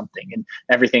nudity or something, and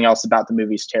everything else about the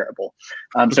movie is terrible.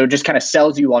 So it just kind of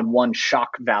sells you on one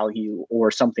shock value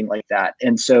or something like that.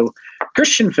 And so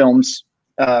Christian films,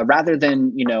 rather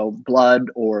than blood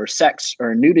or sex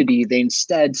or nudity, they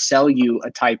instead sell you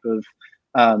a type of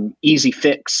easy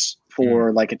fix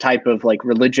for like a type of like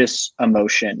religious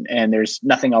emotion, and there's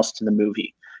nothing else to the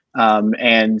movie.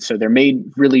 And so they're made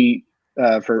really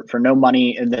for no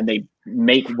money, and then they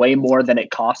make way more than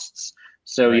it costs.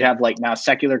 So you have like now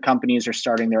secular companies are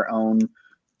starting their own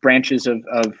branches of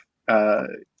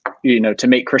to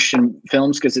make Christian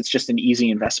films because it's just an easy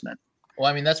investment. Well,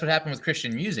 I mean, that's what happened with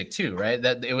Christian music too, right?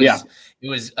 That it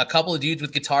was a couple of dudes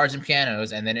with guitars and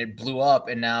pianos, and then it blew up,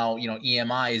 and now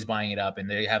EMI is buying it up, and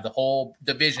they have the whole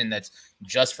division that's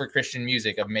just for Christian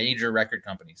music of major record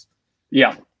companies.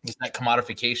 Yeah, it's that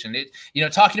commodification. It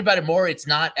talking about it more, it's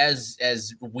not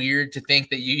as weird to think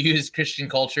that you use Christian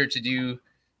culture to do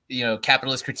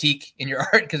capitalist critique in your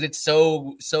art, because it's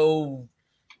so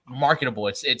marketable.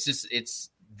 It's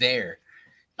there.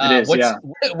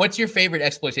 What's your favorite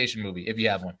exploitation movie, if you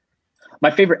have one? My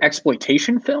favorite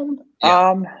exploitation film?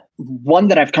 One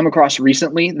that I've come across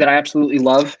recently that I absolutely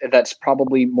love, that's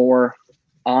probably more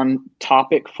on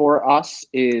topic for us,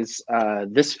 is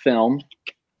this film.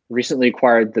 Recently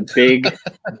acquired the big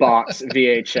box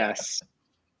VHS.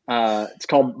 It's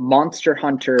called Monster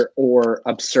Hunter or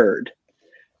Absurd.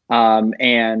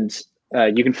 And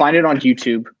you can find it on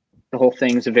YouTube. The whole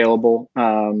thing's available.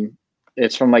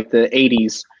 It's from like the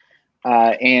 80s.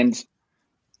 And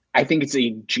I think it's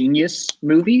a genius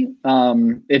movie.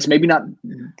 It's maybe not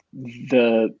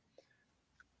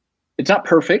it's not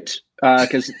perfect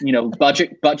because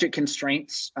budget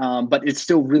constraints, but it's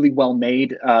still really well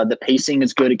made. The pacing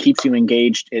is good. It keeps you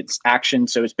engaged. It's action.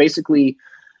 So it's basically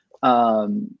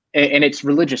and it's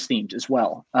religious themed as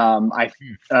well.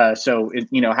 So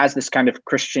it has this kind of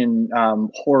Christian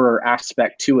horror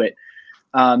aspect to it.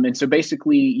 And so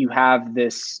basically you have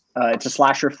this, it's a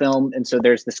slasher film. And so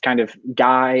there's this kind of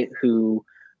guy who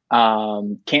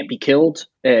can't be killed.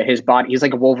 His body, he's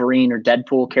like a Wolverine or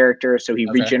Deadpool character, so he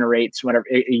regenerates whenever.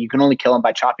 You can only kill him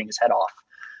by chopping his head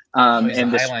off. He's and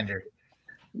a this, Highlander.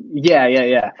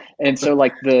 Yeah. And so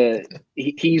like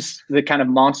he's the kind of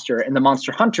monster, and the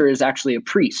monster hunter is actually a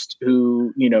priest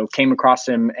who, came across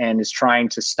him and is trying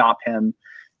to stop him.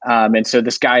 And so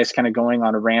this guy is kind of going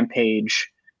on a rampage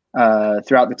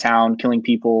throughout the town, killing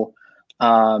people.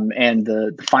 And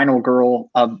the final girl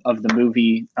of the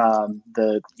movie,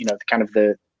 the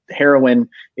heroine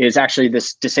is actually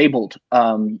this disabled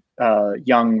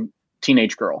young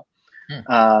teenage girl.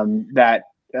 That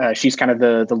she's kind of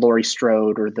the Laurie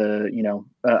Strode or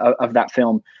of that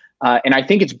film. And I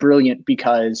think it's brilliant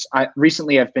because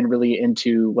recently I've been really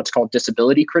into what's called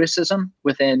disability criticism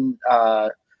within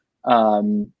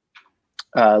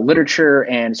literature,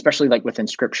 and especially like within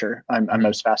scripture. I'm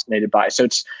most fascinated by. So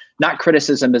it's not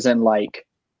criticism as in like,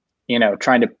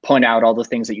 trying to point out all the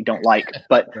things that you don't like,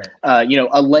 but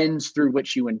a lens through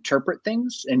which you interpret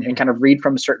things and kind of read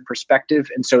from a certain perspective.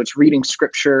 And so it's reading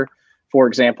scripture, for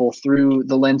example, through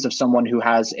the lens of someone who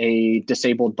has a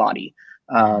disabled body,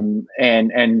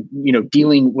 and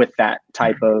dealing with that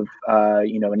type of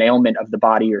an ailment of the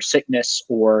body or sickness,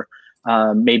 or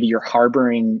maybe you're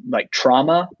harboring like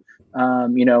trauma,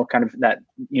 kind of that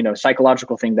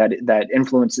psychological thing that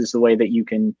influences the way that you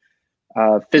can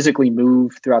physically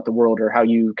move throughout the world, or how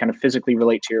you kind of physically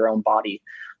relate to your own body.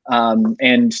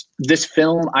 And this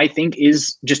film, I think,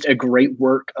 is just a great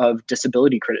work of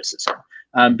disability criticism.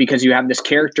 Because you have this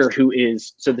character who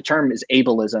is, so the term is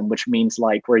ableism, which means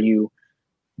like where you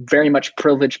very much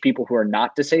privilege people who are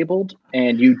not disabled,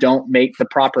 and you don't make the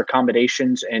proper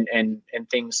accommodations and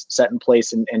things set in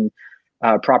place and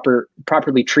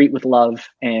properly treat with love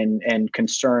and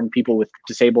concern people with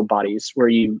disabled bodies, where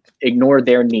you ignore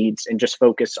their needs and just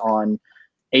focus on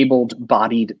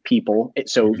able-bodied people.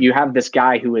 So you have this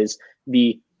guy who is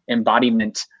the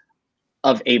embodiment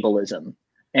of ableism.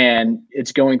 And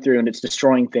it's going through and it's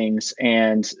destroying things.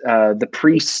 And the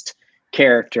priest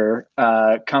character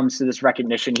comes to this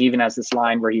recognition. He even has this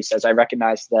line where he says, I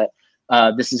recognize that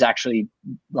this is actually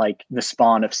like the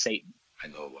spawn of Satan. I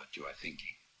know what you are thinking,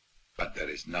 but there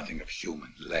is nothing of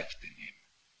human left in him.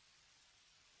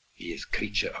 He is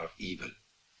creature of evil.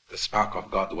 The spark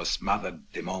of God was smothered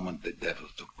the moment the devil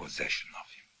took possession of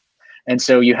him. And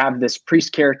so you have this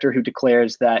priest character who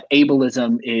declares that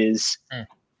ableism is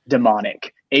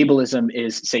demonic. Ableism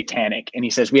is satanic. And he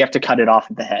says, we have to cut it off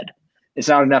at the head. It's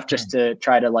not enough just to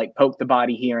try to like poke the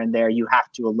body here and there. You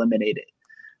have to eliminate it.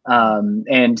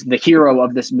 And the hero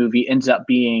of this movie ends up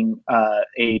being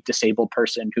a disabled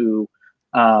person who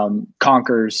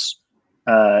conquers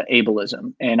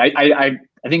ableism. And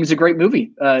I think it's a great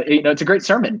movie. It's a great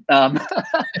sermon. The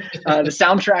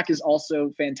soundtrack is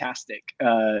also fantastic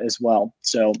as well.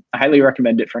 So I highly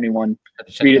recommend it for anyone.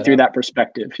 Read it through that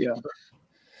perspective. Yeah.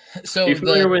 So are you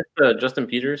familiar with Justin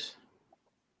Peters?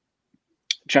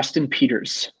 Justin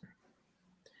Peters.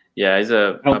 Yeah, I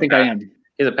don't think I am.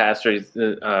 He's a pastor. He's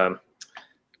a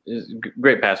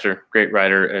great pastor, great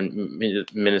writer, and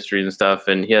ministries and stuff.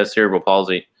 And he has cerebral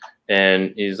palsy,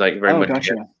 and he's like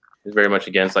he's very much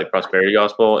against like prosperity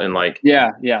gospel and like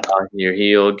you're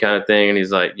healed kind of thing. And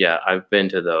he's like, yeah, I've been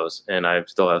to those, and I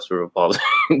still have cerebral palsy.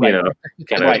 Kind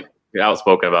of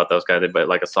outspoken about those kind of things, but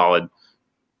like a solid,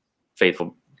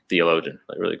 faithful theologian,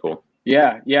 like really cool.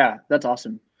 Yeah, that's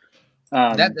awesome.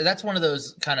 That's one of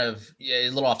those kind of a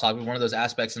little off topic. One of those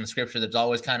aspects in the scripture that's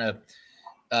always kind of,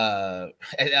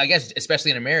 I guess,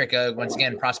 especially in America, once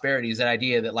again, prosperity is that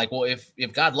idea that like, well, if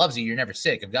God loves you, you're never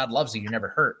sick. If God loves you, you're never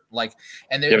hurt. Like,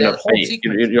 and there's that whole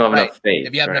sequence. You don't have enough faith.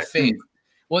 If you have enough faith,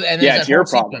 well, and there's it's your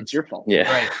problem. It's your fault.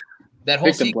 Yeah, right. That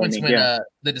whole sequence when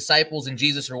the disciples and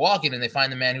Jesus are walking and they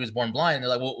find the man who was born blind, and they're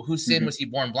like, well, whose sin was he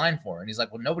born blind for? And he's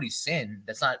like, well, nobody's sin.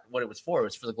 That's not what it was for. It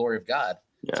was for the glory of God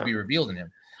to be revealed in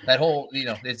him. That whole,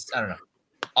 it's, I don't know,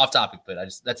 off topic, but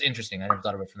that's interesting. I never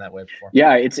thought of it from that way before.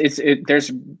 Yeah,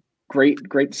 there's great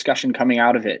discussion coming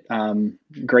out of it.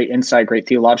 Great insight, great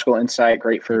theological insight,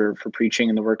 great for preaching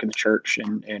and the work of the church,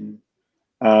 and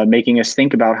making us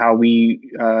think about how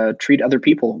we treat other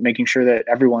people, making sure that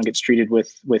everyone gets treated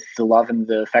with the love and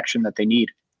the affection that they need.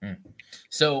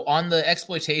 So on the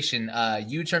exploitation,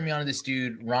 you turned me on to this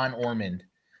dude, Ron Ormond.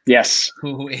 Yes.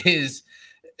 Who is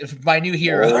my new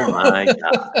hero. Oh my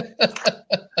God.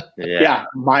 Yeah,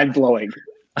 mind blowing.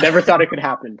 Never thought it could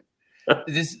happen.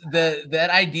 That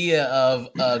idea of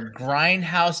a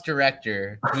grindhouse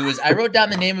director who is, I wrote down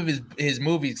the name of his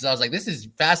movies because I was like, this is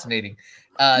fascinating.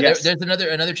 There's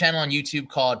another channel on YouTube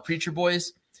called Preacher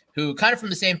Boys, who kind of from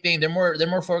the same thing. They're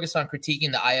more focused on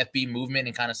critiquing the IFB movement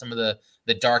and kind of some of the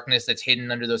darkness that's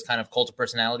hidden under those kind of cult of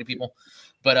personality people.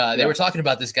 But they were talking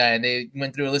about this guy, and they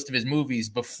went through a list of his movies.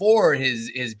 Before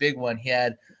his big one, he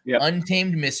had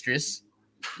Untamed Mistress,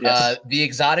 The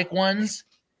Exotic Ones,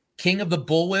 King of the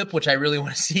Bullwhip, which I really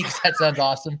want to see because that sounds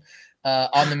awesome.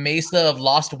 On the Mesa of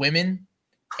Lost Women,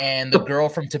 and The Girl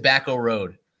from Tobacco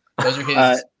Road. Those are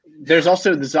his. There's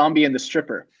also The Zombie and the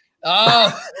Stripper.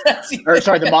 Oh,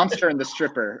 The Monster and the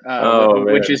Stripper,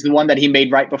 which is the one that he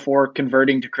made right before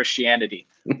converting to Christianity.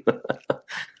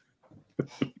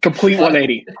 Complete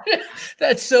 180.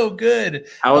 That's so good.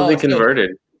 How was he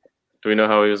converted? Do we know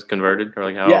how he was converted, or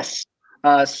like how? Yes.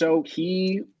 So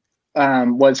he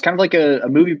was kind of like a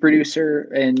movie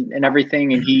producer and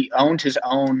everything, and he owned his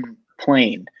own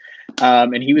plane,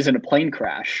 and he was in a plane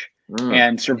crash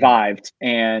and survived,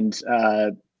 and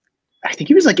I think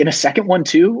he was like in a second one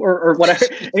too, or whatever.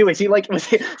 Anyways, he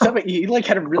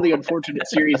had a really unfortunate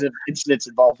series of incidents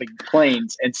involving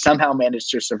planes, and somehow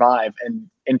managed to survive and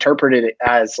interpreted it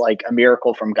as like a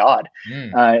miracle from God.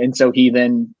 And so he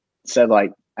then said,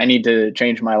 like, I need to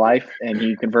change my life, and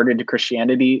he converted to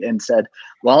Christianity and said,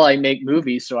 well, I make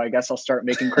movies, so I guess I'll start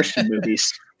making Christian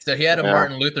movies. So he had a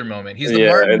Martin Luther moment. He's the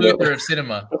Martin Luther of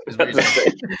cinema. Is what he's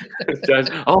saying.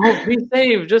 Oh, be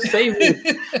saved. Just save me.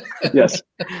 Yes.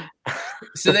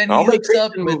 So then he hooks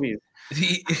up with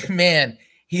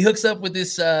he hooks up with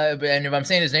this and if I'm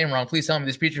saying his name wrong, please tell me,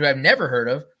 this preacher who I've never heard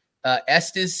of,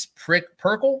 Estes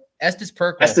Perkle.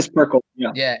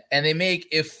 Yeah, and they make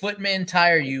If Footmen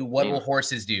Tire You, What Will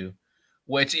Horses Do,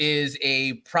 which is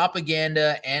a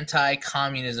propaganda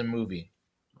anti-communism movie.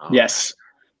 Yes.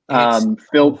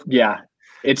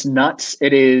 It's nuts.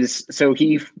 It is. So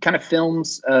he kind of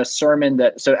films a sermon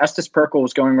so Estes Perkle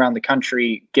was going around the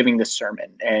country giving this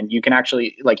sermon, and you can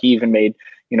actually, like, he even made,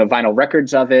 vinyl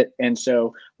records of it. And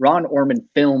so Ron Orman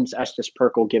films Estes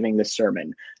Perkle giving this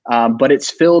sermon. But it's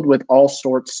filled with all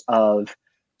sorts of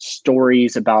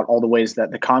stories about all the ways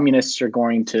that the communists are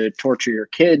going to torture your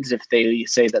kids if they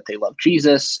say that they love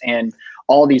Jesus, and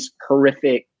all these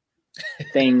horrific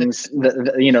things,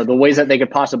 the ways that they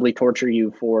could possibly torture you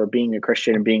for being a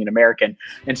Christian and being an American.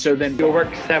 And so then you'll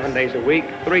work 7 days a week,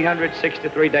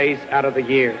 363 days out of the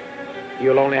year.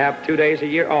 You'll only have 2 days a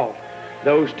year off.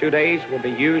 Those 2 days will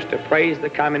be used to praise the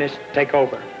communist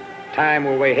takeover. Time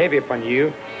will weigh heavy upon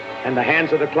you, and the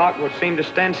hands of the clock will seem to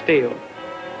stand still.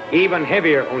 Even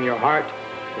heavier on your heart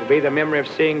will be the memory of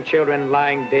seeing children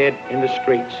lying dead in the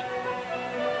streets.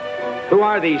 Who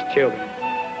are these children?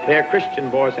 They are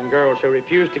Christian boys and girls who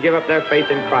refuse to give up their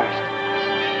faith in Christ.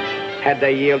 Had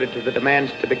they yielded to the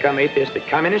demands to become atheistic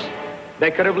communists, they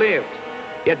could have lived.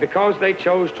 Yet because they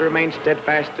chose to remain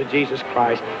steadfast to Jesus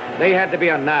Christ, they had to be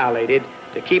annihilated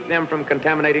to keep them from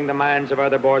contaminating the minds of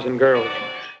other boys and girls.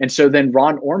 And so then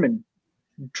Ron Orman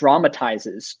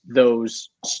dramatizes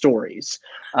those stories.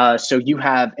 So you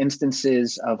have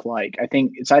instances of, like, I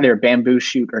think it's either a bamboo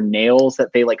shoot or nails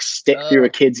that they like stick through a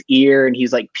kid's ear, and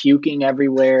he's like puking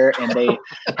everywhere, and they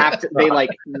have to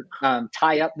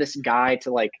tie up this guy to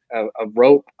like a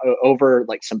rope over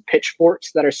like some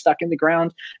pitchforks that are stuck in the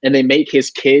ground, and they make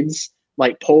his kids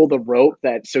like pull the rope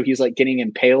so he's like getting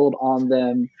impaled on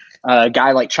them. A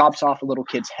guy like chops off a little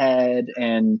kid's head,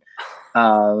 and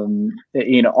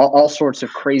all sorts of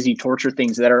crazy torture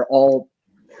things that are all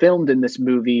filmed in this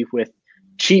movie with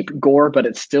cheap gore, but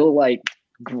it's still like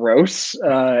gross.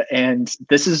 And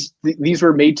these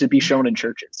were made to be shown in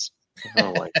churches.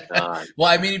 Oh my God. Well,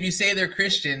 I mean, if you say they're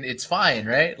Christian, it's fine,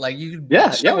 right? Like, you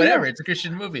can show whatever. It's a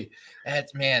Christian movie.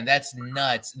 That's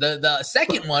nuts. The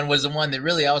second one was the one that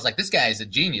really, I was like, this guy is a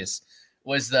genius.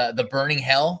 Was the Burning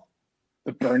Hell.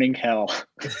 The Burning Hell.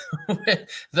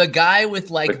 The guy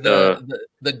with like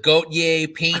the Gautier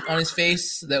paint on his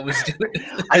face that was doing.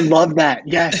 I love that.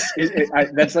 Yes,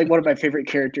 that's like one of my favorite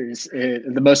characters.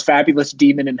 The most fabulous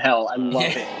demon in hell. I love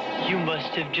it. You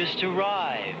must have just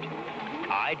arrived.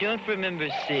 I don't remember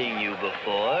seeing you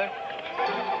before.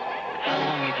 How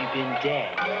long have you been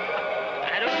dead?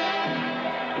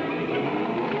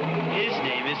 His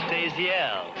name is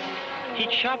Faziel. He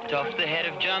chopped off the head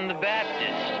of John the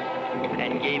Baptist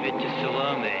and gave it to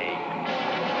Salome.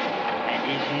 And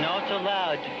he's not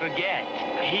allowed to forget.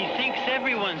 He thinks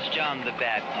everyone's John the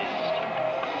Baptist.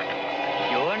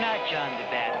 You're not John the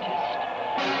Baptist.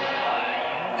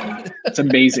 It's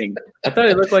amazing. I thought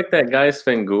it looked like that guy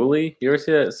Svengoolie. You ever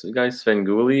see that guy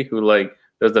Svengoolie who like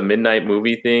does the midnight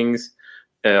movie things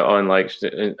on like,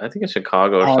 I think in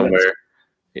Chicago or somewhere.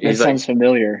 That sounds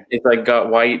familiar. He's like got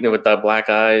white with the black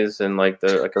eyes and like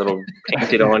a little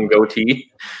painted on goatee,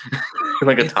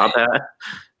 like a top hat.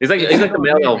 He's like the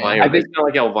male Elvira. He's not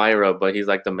like Elvira, but he's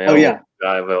like the male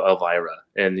guy of Elvira,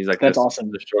 and he's like that's awesome.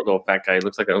 The short little fat guy. He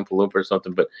looks like an Oompa Loompa or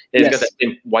something, but he's got that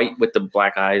same white with the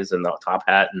black eyes and the top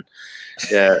hat, and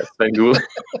Svengoolie.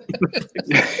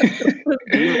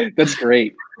 That's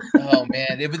great. Oh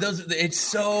man, it's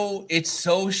so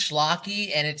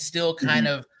schlocky, and it's still kind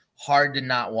of hard to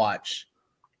not watch.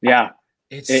 Yeah,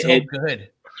 it's so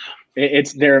good.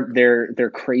 It's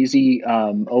they're crazy,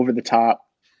 over the top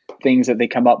things that they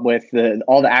come up with.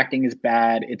 All the acting is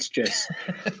bad. It's just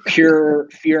pure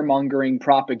fear-mongering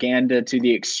propaganda to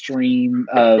the extreme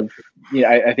of,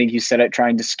 I think you said it,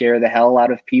 trying to scare the hell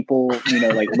out of people,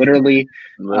 like literally.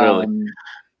 And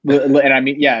I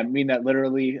mean that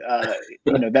literally.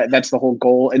 That's the whole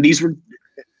goal. And these were,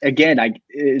 again,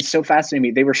 it's so fascinating to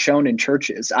me. They were shown in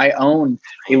churches. I own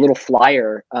a little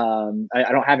flyer.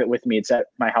 I don't have it with me. It's at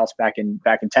my house back in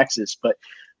Texas, but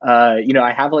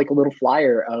I have like a little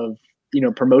flyer of,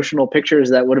 promotional pictures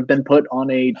that would have been put on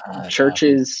a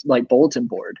church's like bulletin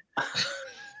board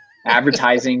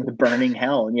advertising the burning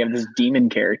hell. And you have this demon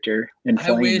character in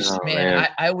flames.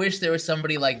 I wish there was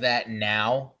somebody like that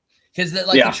now. Because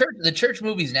the church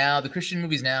movies now, the Christian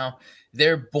movies now,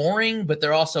 they're boring, but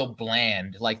they're also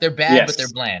bland. Like they're bad, but they're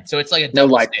bland. So it's like a double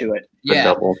no life to it.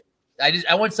 Yeah.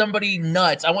 I want somebody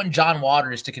nuts. I want John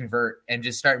Waters to convert and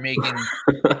just start making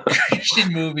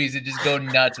Christian movies and just go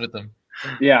nuts with them.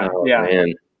 Yeah.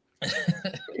 Man.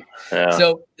 Yeah.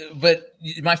 So, but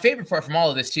my favorite part from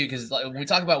all of this too, because when we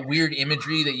talk about weird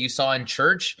imagery that you saw in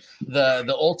church,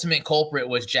 the ultimate culprit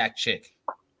was Jack Chick.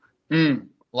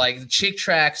 Like the Chick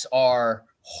tracks are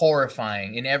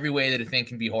horrifying in every way that a thing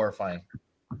can be horrifying.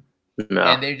 No.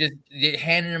 And they're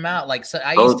handing them out like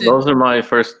those are my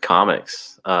first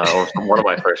comics, or one of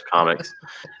my first comics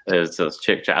is those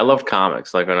Chick Tracks. I love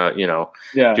comics. Like when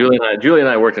Julie and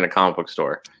I worked in a comic book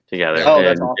store together,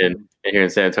 and here in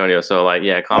San Antonio. So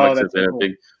comics has been a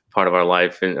big part of our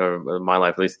life, or my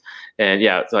life at least. And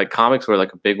it's like comics were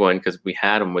like a big one because we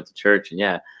had them with the church,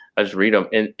 and I just read them,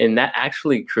 and that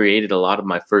actually created a lot of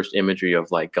my first imagery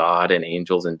of like God and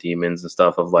angels and demons and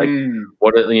stuff of like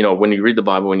what when you read the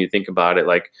Bible, when you think about it,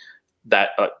 like that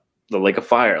the lake of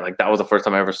fire, like that was the first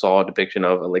time I ever saw a depiction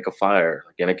of a lake of fire,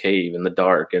 like in a cave in the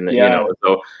dark, and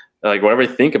so like whenever I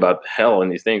think about hell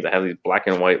and these things, I have these black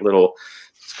and white little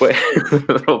square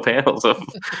little panels of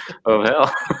hell.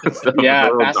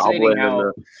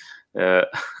 Fascinating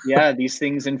how these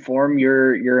things inform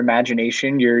your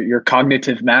imagination, your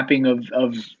cognitive mapping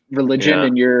of religion,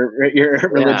 and your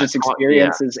religious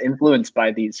experience is influenced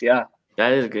by these.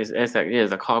 That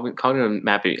is a cognitive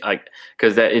mapping, like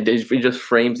because it just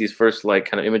frames these first like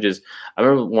kind of images. I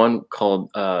remember one called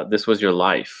 "This Was Your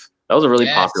Life." That was a really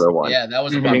popular one. Yeah, that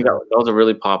was. I think that was a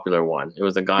really popular one. It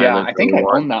was a guy. Yeah, I think I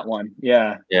own that one.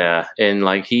 Yeah. Yeah, and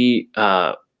like he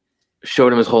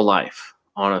showed him his whole life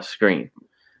on a screen.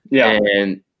 Yeah,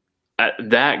 and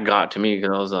that got to me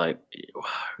because I was like, wow,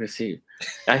 let's see.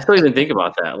 I still even think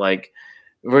about that. Like,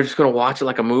 we're just gonna watch it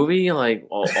like a movie, like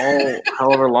all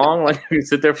however long. Like, we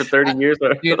sit there for 30 years.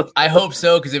 Dude, I hope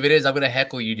so, because if it is, I'm gonna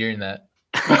heckle you during that.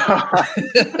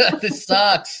 This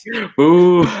sucks.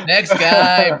 Boo. Next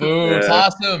guy. Boo. Yeah.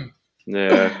 Toss him.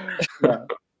 Yeah.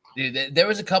 Dude, there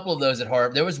was a couple of those at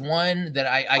horror. There was one that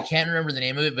I can't remember the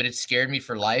name of it, but it scared me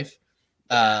for life.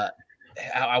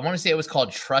 I want to say it was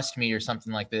called Trust Me or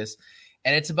something like this.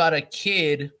 And it's about a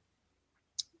kid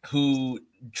who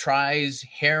tries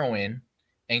heroin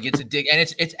and gets addicted. And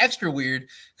it's extra weird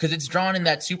because it's drawn in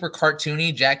that super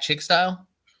cartoony Jack Chick style.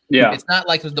 Yeah. It's not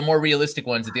like the more realistic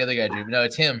ones that the other guy drew. No,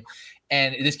 it's him.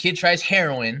 And this kid tries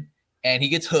heroin and he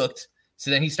gets hooked. So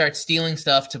then he starts stealing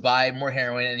stuff to buy more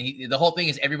heroin. And the whole thing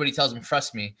is everybody tells him,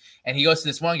 trust me. And he goes to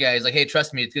this one guy. He's like, hey,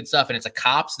 trust me. It's good stuff. And it's a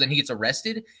cop. So then he gets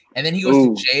arrested. And then he goes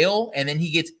to jail. And then he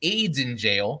gets AIDS in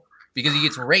jail because he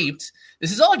gets raped.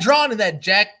 This is all drawn in that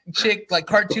Jack Chick like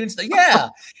cartoon stuff. Yeah.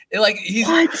 And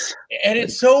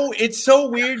it's so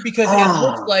weird because it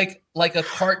looks like a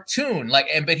cartoon.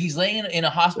 But he's laying in a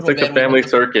hospital bed. It's like a Family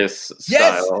Circus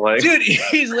style. Yes, dude,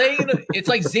 he's laying it's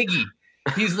like Ziggy.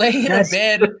 He's laying in a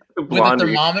bed with a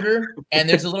thermometer, and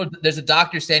there's a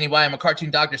doctor standing by him, a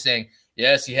cartoon doctor saying,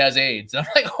 yes, he has AIDS. And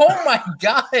I'm like, oh my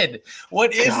God,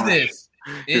 what is this?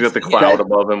 He's got the cloud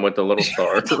above him with the little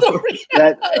star.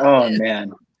 Oh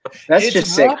man. That's it's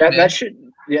just rough, sick.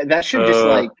 That should just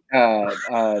like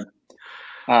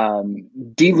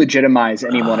delegitimize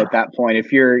anyone at that point.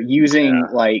 If you're using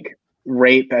like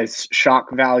rape as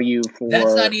shock value for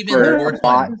that's not even the worst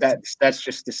one. That's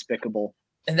just despicable.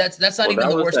 And that's not even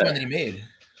the worst one that he made.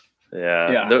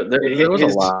 Yeah. There was a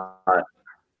lot.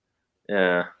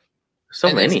 Yeah. So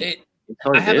And many.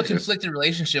 I have a conflicted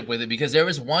relationship with it because there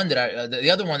was one that the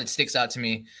other one that sticks out to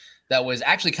me that was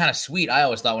actually kind of sweet. I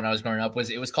always thought when I was growing up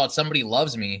it was called Somebody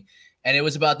Loves Me. And it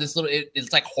was about this little,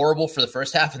 it's like horrible for the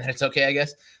first half and then it's okay, I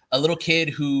guess. A little kid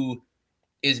who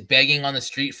is begging on the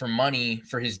street for money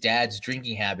for his dad's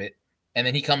drinking habit. And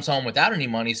then he comes home without any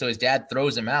money. So his dad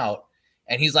throws him out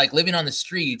and he's like living on the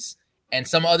streets. And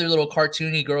some other little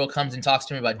cartoony girl comes and talks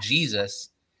to him about Jesus.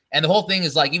 And the whole thing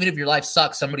is like, even if your life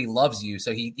sucks, somebody loves you.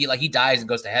 So he dies and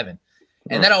goes to heaven.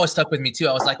 And that always stuck with me too.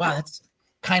 I was like, wow, that's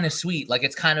kind of sweet. Like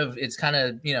it's kind of,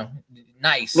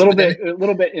 nice. A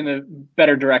little bit in a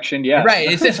better direction. Yeah. Right.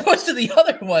 As opposed to the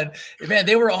other one, man,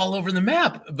 they were all over the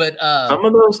map. But some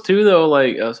of those too, though,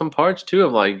 like some parts too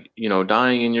of like,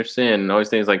 dying in your sin and all these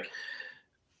things like,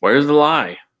 where's the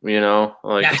lie? Like, I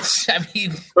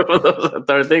mean, I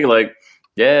started thinking like,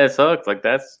 yeah, it sucks. Like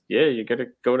you gotta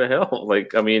go to hell.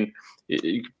 Like, I mean,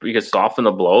 you could soften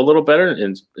the blow a little better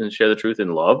and share the truth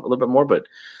in love a little bit more. But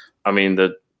I mean,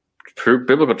 the true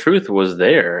biblical truth was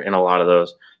there in a lot of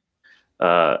those.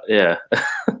 Yeah.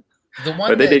 The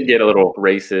one but they did get a little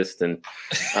racist and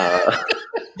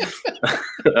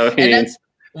I mean, and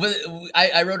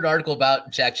I wrote an article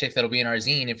about Jack Chick that'll be in our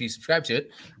zine if you subscribe to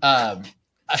it,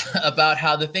 about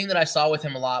how the thing that I saw with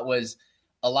him a lot was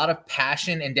a lot of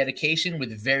passion and dedication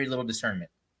with very little discernment.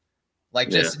 Like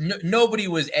just nobody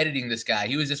was editing this guy.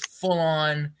 He was just full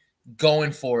on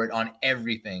going for it on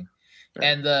everything.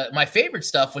 And my favorite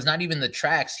stuff was not even the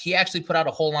tracks. He actually put out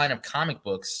a whole line of comic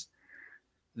books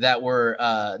that were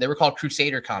they were called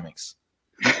Crusader comics.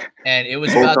 And it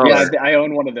was about I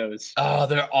own one of those. Oh,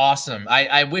 they're awesome.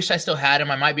 I wish I still had them.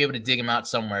 I might be able to dig them out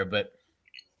somewhere, but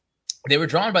they were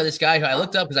drawn by this guy who I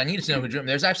looked up because I needed to know who drew him.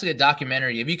 There's actually a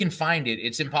documentary. If you can find it,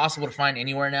 it's impossible to find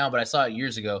anywhere now, but I saw it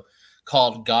years ago,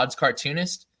 called God's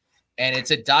Cartoonist. And it's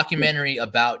a documentary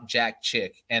about Jack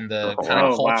Chick and the kind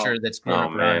of culture that's grown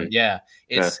up around. Yeah.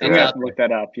 It's have to look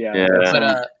that up. Yeah.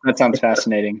 But, that sounds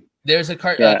fascinating. There's a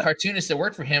cartoonist that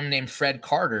worked for him named Fred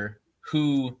Carter,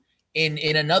 who in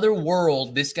another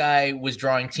world, this guy was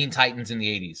drawing Teen Titans in the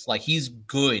 80s. Like he's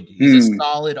good. He's a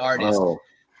solid artist. Oh.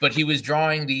 But he was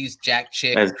drawing these Jack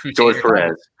Chick as George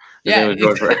Perez.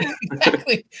 George Perez.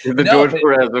 Exactly. George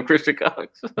Perez of Christian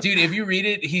Comics. Dude, if you read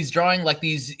it, he's drawing like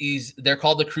these they're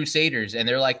called the Crusaders, and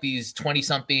they're like these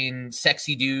 20-something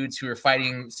sexy dudes who are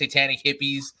fighting satanic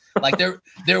hippies. Like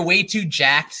they're way too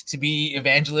jacked to be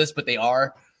evangelists, but they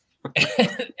are.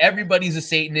 Everybody's a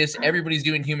Satanist. Everybody's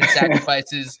doing human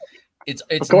sacrifices. It's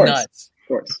nuts. Of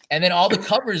course. And then all the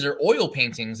covers are oil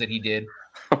paintings that he did.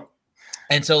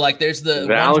 And so, like, there's the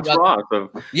Alex Ross.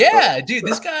 Yeah, dude,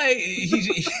 this guy.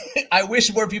 I wish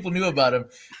more people knew about him.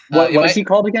 What is he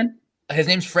called again? His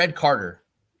name's Fred Carter.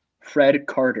 Fred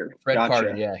Carter.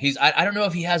 Carter. Yeah, he's. I don't know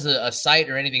if he has a site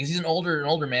or anything. Because he's an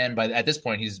older man. At this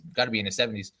point, he's got to be in his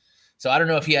 70s. So I don't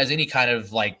know if he has any kind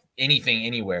of like anything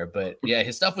anywhere. But yeah,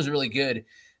 his stuff was really good.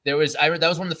 That was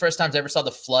one of the first times I ever saw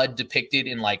the flood depicted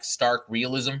in like stark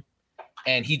realism.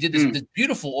 And he did this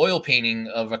beautiful oil painting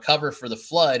of a cover for the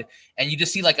flood. And you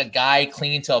just see like a guy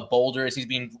clinging to a boulder as he's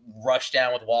being rushed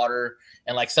down with water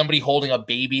and like somebody holding a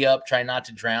baby up, trying not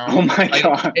to drown. Oh my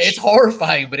gosh. It's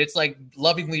horrifying, but it's like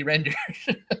lovingly rendered.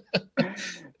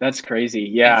 That's crazy.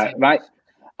 Yeah.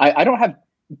 I don't have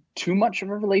too much of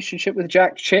a relationship with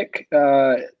Jack Chick.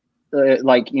 Like,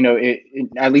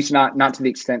 at least not to the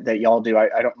extent that y'all do.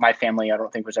 My family, I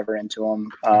don't think was ever into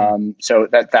him. So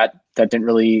that didn't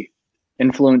really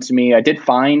influenced me. I did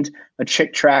find a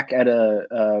Chick track at a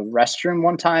restroom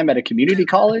one time at a community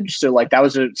college. So like that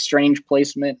was a strange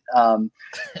placement.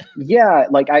 Yeah,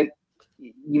 like I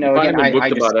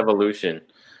just about evolution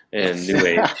and New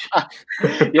Age.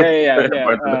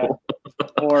 yeah.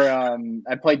 Or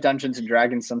I play Dungeons and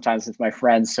Dragons sometimes with my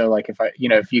friends. So like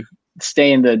if you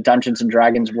stay in the Dungeons and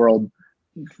Dragons world,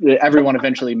 everyone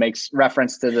eventually makes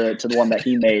reference to the one that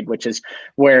he made, which is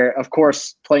where, of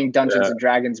course, playing Dungeons and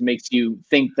Dragons makes you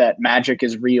think that magic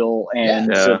is real,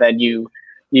 and so that you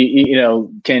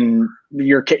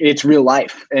it's real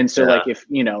life. And so like if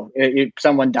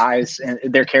someone dies and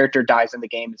their character dies in the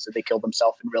game, so they kill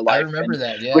themselves in real life. I remember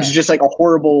that, which is just like a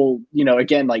horrible,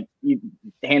 again, like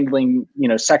handling,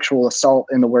 sexual assault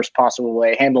in the worst possible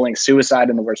way, handling suicide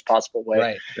in the worst possible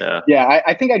way. Right. Yeah.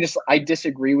 I think I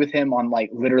disagree with him on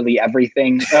like literally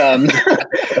everything.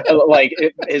 Like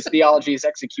his theology, his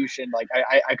execution, like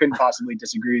I couldn't possibly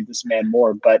disagree with this man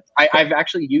more, but I've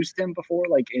actually used him before,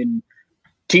 like in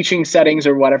teaching settings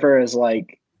or whatever, as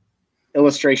like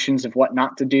illustrations of what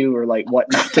not to do, or like what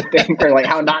not to think, or like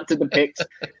how not to depict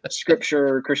scripture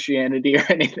or Christianity or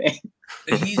anything.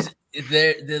 He's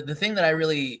the thing that I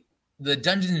really, the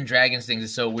Dungeons and Dragons thing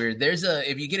is so weird.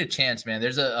 If you get a chance, man,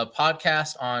 there's a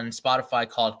podcast on Spotify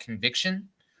called Conviction,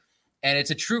 and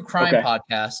it's a true crime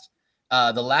podcast.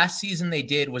 The last season they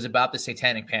did was about the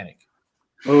Satanic Panic.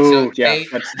 Oh, yeah,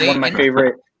 that's one of my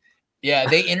favorite. Yeah,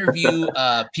 they interview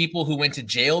people who went to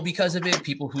jail because of it,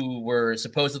 people who were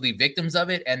supposedly victims of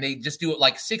it, and they just do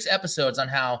like 6 episodes on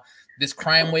how this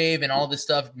crime wave and all this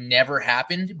stuff never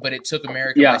happened, but it took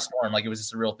America by storm. Like it was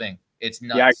just a real thing. It's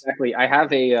nuts. Yeah, exactly. I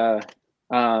have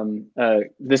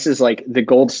this is like the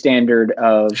gold standard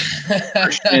of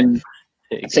Christian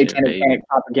Satanic Panic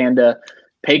propaganda.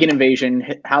 Pagan Invasion,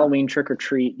 Halloween Trick or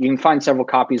Treat. You can find several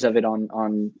copies of it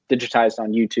on digitized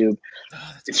on YouTube.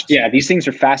 Yeah, these things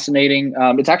are fascinating.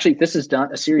 It's actually, this is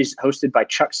a series hosted by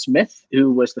Chuck Smith,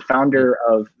 who was the founder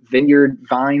of Vineyard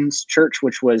Vines Church,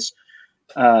 which was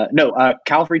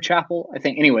Calvary Chapel, I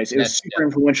think. Anyways, it was super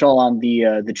influential on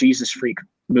the Jesus freak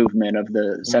movement of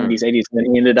the 70s, 80s, and then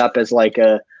he ended up as like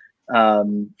a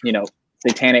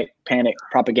Satanic Panic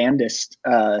propagandist.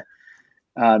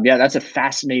 That's a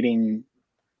fascinating.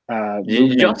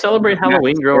 Did y'all celebrate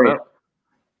Halloween growing up?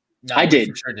 No, I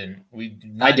did. Sure didn't.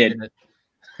 I did.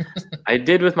 I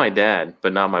did with my dad,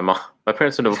 but not my mom. My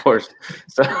parents are divorced,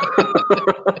 so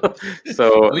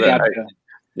we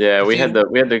had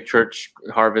the church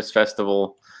harvest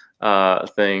festival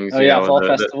things. Fall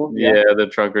festival. The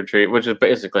trunk or treat, which is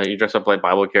basically you dress up like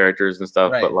Bible characters and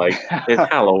stuff, but like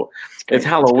it's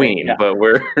Halloween, but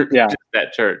we're just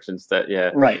at church instead.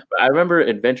 Yeah, right. But I remember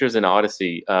Adventures in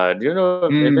Odyssey. Do you know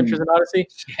Adventures in Odyssey?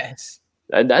 Yes.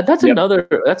 That's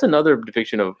another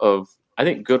depiction of I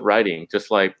think good writing,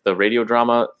 just like the radio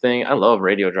drama thing. I love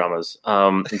radio dramas.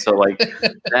 And so like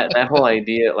that whole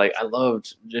idea, like I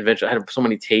loved Adventure. I had so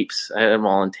many tapes. I had them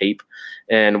all on tape.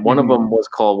 And one of them was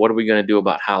called "What Are We Going to Do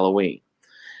About Halloween?"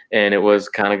 And it was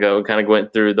kind of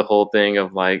went through the whole thing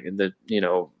of like the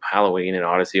Halloween and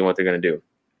Odyssey and what they're going to do.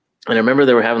 And I remember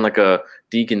they were having like a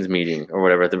deacons meeting or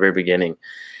whatever at the very beginning.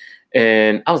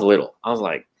 And I was little. I was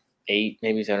like 8,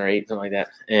 maybe 7 or 8, something like that.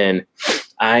 And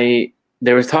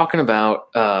they was talking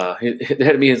about the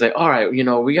head of me is like, all right,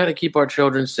 we got to keep our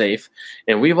children safe.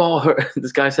 And we've all heard,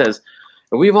 this guy says,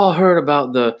 we've all heard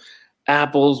about the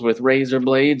apples with razor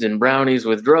blades and brownies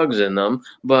with drugs in them,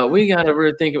 but we got to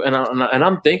really think. And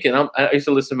I'm thinking, I used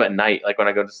to listen to them at night, like when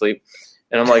I go to sleep,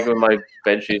 and I'm like with my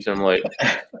bed sheets, I'm like,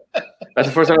 that's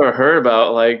the first time I ever heard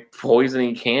about like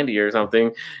poisoning candy or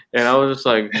something. And I was just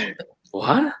like,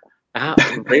 what?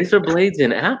 Razor blades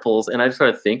in apples, and I just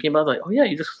started thinking about like, oh yeah,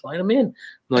 you just slide them in.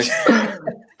 I'm like, I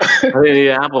didn't eat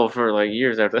an apple for like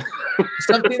years after.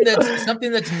 something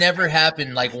that's never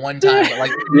happened like one time, but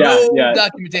like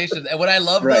documentation. And what I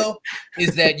love though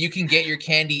is that you can get your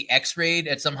candy X-rayed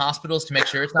at some hospitals to make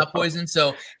sure it's not poison.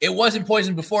 So it wasn't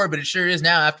poisoned before, but it sure is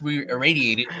now after we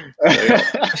irradiate it.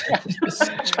 Just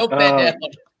choke that down.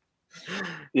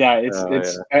 Yeah,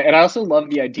 it's and I also love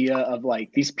the idea of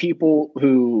like these people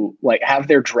who like have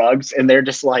their drugs and they're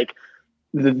just like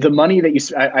the money that you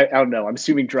I don't know, I'm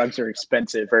assuming drugs are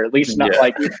expensive, or at least not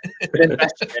like an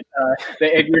investment,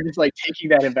 and you're just like taking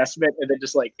that investment and then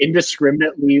just like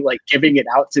indiscriminately like giving it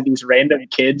out to these random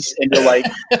kids, and you're like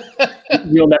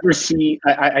you'll never see,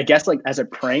 I guess like as a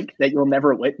prank that you'll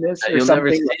never witness or you'll something.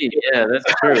 Never see. Yeah, that's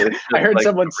true. I heard like,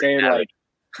 someone say like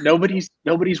nobody's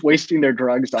wasting their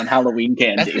drugs on Halloween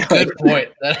candy. That's a good point.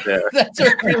 That's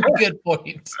a really good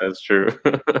point. That's true.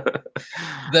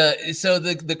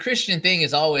 The Christian thing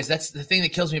is always, that's the thing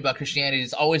that kills me about Christianity,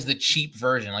 is always the cheap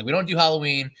version. Like we don't do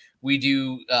Halloween, we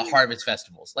do harvest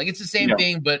festivals. Like it's the same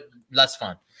thing, but less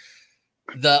fun.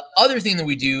 The other thing that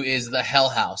we do is the Hell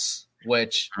House,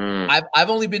 which I've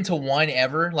only been to one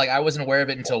ever. Like I wasn't aware of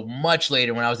it until much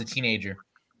later when I was a teenager.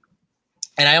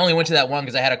 And I only went to that one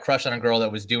because I had a crush on a girl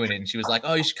that was doing it. And she was like,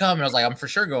 oh, you should come. And I was like, I'm for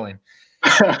sure going.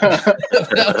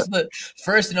 That was the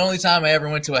first and only time I ever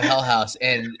went to a Hell House.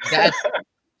 And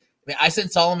I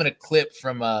sent Solomon a clip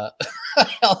from a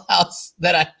Hell House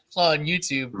that I saw on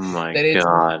YouTube. Oh my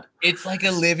God. It's like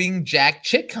a living Jack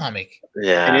Chick comic.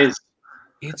 Yeah. It is.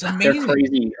 It's amazing. They're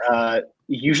crazy.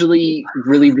 Usually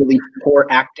really, really poor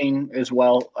acting as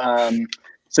well.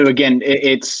 So again,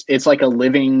 it's like a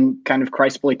living kind of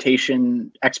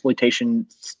exploitation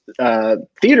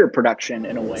theater production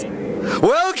in a way.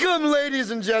 Welcome,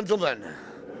 ladies and gentlemen.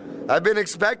 I've been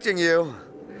expecting you.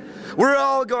 We're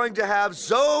all going to have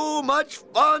so much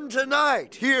fun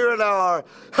tonight here in our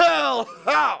Hell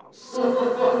House.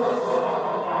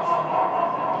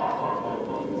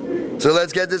 So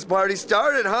let's get this party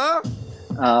started, huh?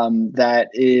 that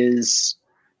is,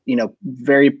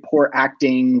 very poor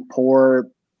acting, poor,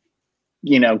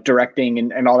 directing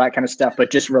and all that kind of stuff,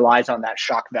 but just relies on that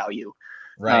shock value,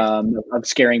 right? Of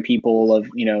scaring people of,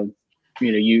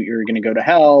 you're going to go to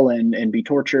hell and be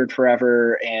tortured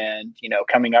forever, and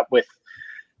coming up with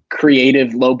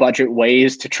creative low budget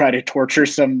ways to try to torture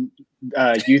some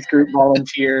youth group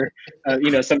volunteer,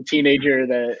 some teenager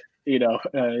that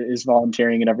is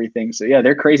volunteering and everything. So yeah,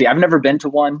 they're crazy. I've never been to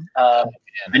one. I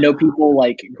know people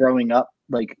like growing up,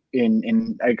 like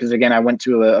in because again, I went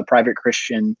to a private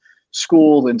Christian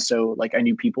school, and so like I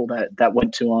knew people that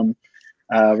went to them.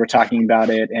 We're talking about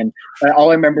it, and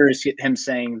all I remember is him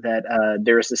saying that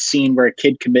there was a scene where a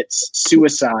kid commits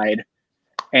suicide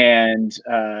and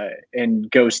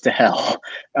goes to hell,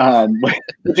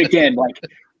 which again, like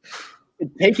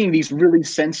taking these really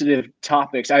sensitive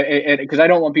topics, because I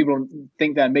don't want people to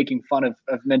think that I'm making fun of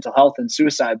mental health and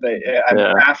suicide, but I'm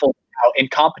baffled how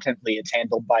incompetently it's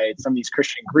handled by some of these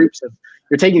Christian groups. Of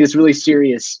you're taking this really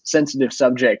serious, sensitive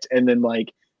subject and then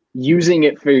like using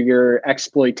it for your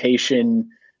exploitation,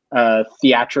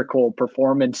 theatrical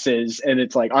performances, and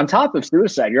it's like on top of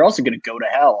suicide, you're also going to go to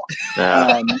hell.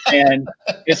 And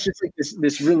it's just like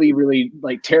this really, really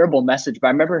like terrible message. But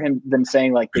I remember them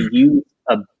saying like they use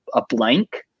a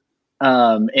blank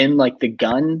in like the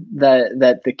gun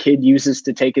that the kid uses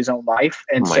to take his own life,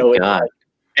 and so it's like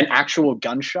an actual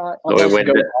gunshot almost goes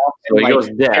off and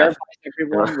like terrifies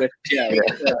everyone with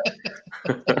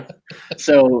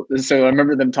So I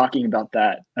remember them talking about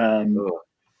that.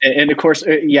 And of course,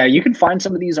 you can find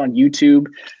some of these on YouTube.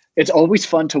 It's always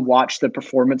fun to watch the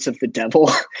performance of the devil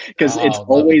because it's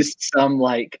always some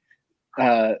like,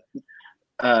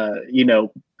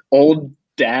 old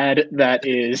dad that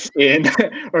is in,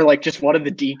 or like just one of the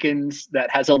deacons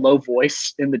that has a low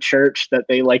voice in the church that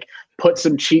they like put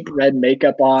some cheap red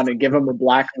makeup on and give him a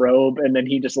black robe, and then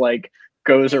he just like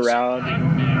goes around.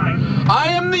 I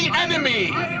am the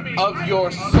enemy of your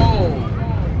soul.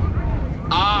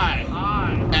 I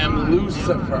am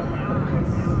Lucifer,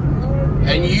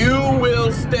 and you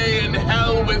will stay in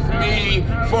hell with me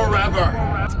forever.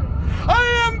 I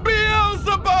am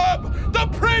Beelzebub, the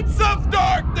Prince of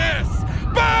Darkness.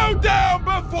 Bow down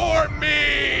before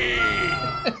me.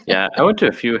 Yeah, I went to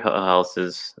a few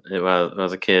houses when I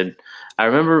was a kid. I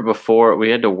remember before we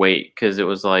had to wait because it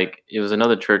was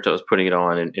another church that was putting it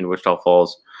on in Wichita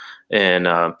Falls, and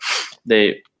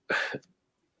they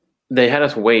had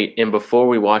us wait. And before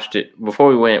we watched it, before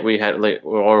we went, we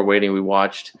were waiting. We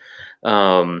watched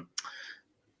a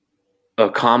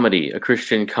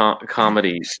Christian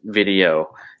comedy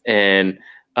video, and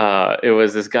it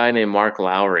was this guy named Mark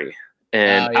Lowry.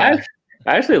 And I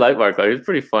actually like Mark Lowry. He's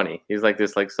pretty funny. He's like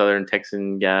this like Southern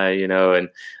Texan guy, and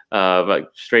like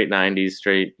straight 90s,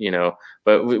 straight,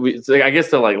 but it's like, I guess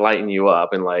to like lighten you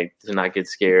up and like to not get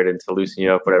scared and to loosen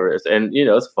you up, whatever it is. And,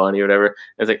 it's funny or whatever. And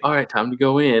it's like, all right, time to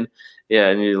go in. Yeah.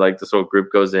 And you like this whole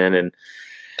group goes in, and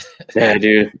yeah,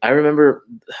 dude, I remember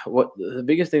what the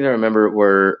biggest things I remember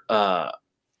were an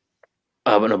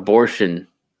abortion.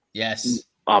 Yes.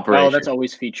 Operation. Oh, that's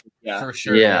always featured. Yeah, for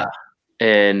sure. Yeah.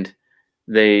 And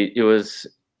it was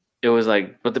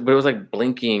like, but it was like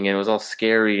blinking, and it was all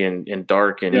scary and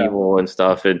dark and evil and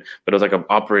stuff. But it was like an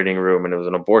operating room, and it was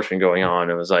an abortion going on.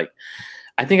 It was like,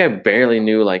 I think I barely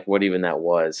knew like what even that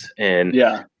was. And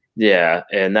yeah.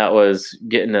 And that was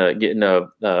getting a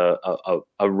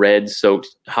red soaked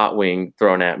hot wing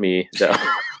thrown at me. That was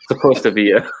supposed to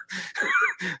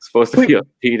be a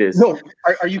fetus. No,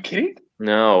 are you kidding?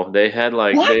 No, they had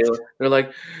like, they're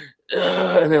like,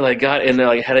 and they like got and they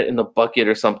like had it in the bucket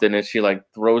or something, and she like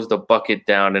throws the bucket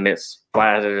down and it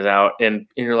splatters out, and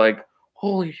you're like,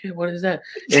 holy shit, what is that?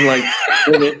 And like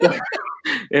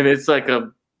and it's like a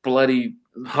bloody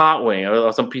hot wing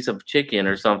or some piece of chicken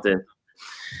or something.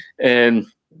 And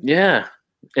yeah,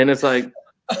 and it's like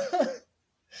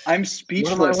I'm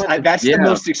speechless. That's the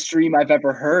most extreme I've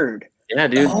ever heard. Yeah,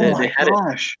 dude, they had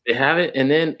it. They have it, and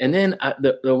then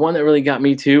the one that really got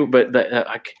me too. But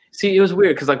see, it was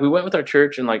weird because like we went with our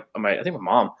church and like I think my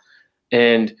mom,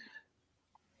 and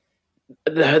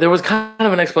there was kind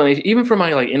of an explanation even for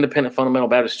my like independent fundamental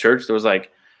Baptist church. There was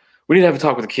like, we need to have a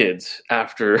talk with the kids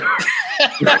after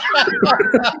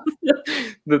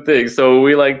the thing. So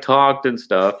we like talked and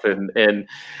stuff, and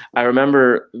I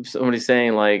remember somebody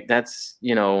saying like, that's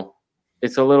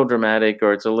it's a little dramatic,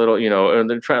 or it's a little, and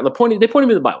they pointed me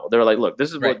to the Bible. They were like, look,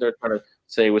 this is what they're trying to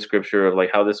say with scripture of like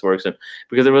how this works. And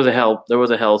because there was a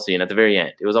hell scene at the very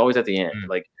end. It was always at the end.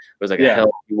 Like it was like a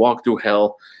hell, you walk through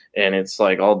hell and it's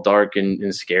like all dark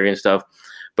and scary and stuff.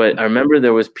 But I remember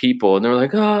there was people and they were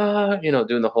like,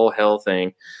 doing the whole hell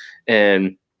thing.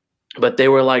 And but they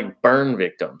were like burn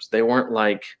victims. They weren't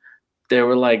like,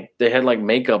 they had like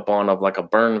makeup on of like a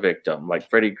burn victim, like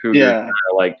Freddy Krueger, kind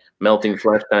of like melting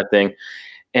flesh kind of thing.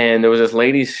 And there was this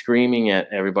lady screaming at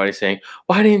everybody saying,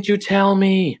 "Why didn't you tell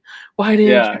me? Why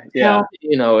didn't you tell me?"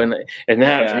 You know, and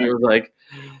that he was like,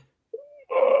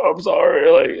 "Oh, I'm sorry."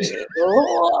 Like,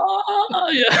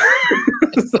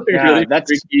 it's like really that's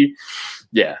freaky.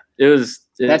 Yeah, it was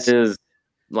a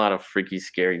lot of freaky,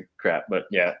 scary crap. But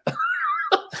yeah,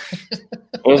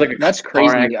 it was like that's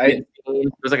crazy. It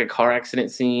was like a car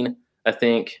accident scene, I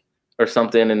think, or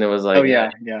something, and it was like, he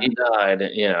died.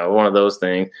 You know, one of those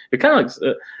things. It kind of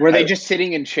like, were they just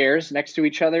sitting in chairs next to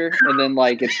each other, and then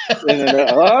like it's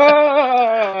it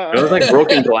was like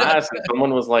broken glass, and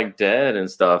someone was like dead and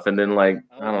stuff, and then like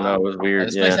I don't know, it was weird.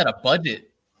 This place had a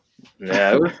budget.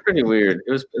 Yeah, it was pretty weird.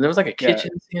 It was. There was like a kitchen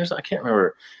scene or something. I can't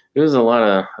remember. It was a lot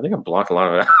of. I think I blocked a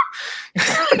lot of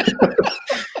that.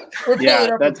 We're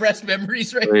pulling up repressed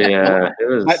memories right now. Yeah, it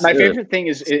was. My favorite thing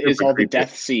is all the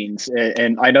death scenes,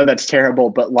 and I know that's terrible,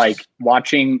 but like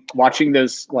watching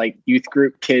those like youth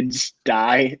group kids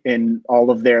die and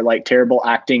all of their like terrible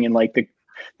acting and like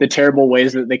the terrible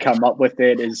ways that they come up with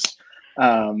it is,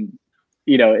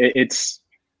 you know, it's.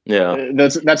 Yeah,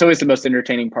 that's always the most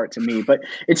entertaining part to me. But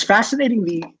it's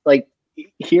fascinating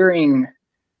hearing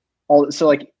all. So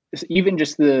like even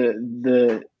just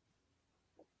the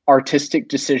artistic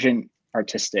decision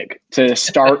to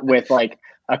start with like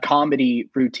a comedy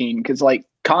routine, because like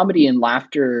comedy and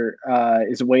laughter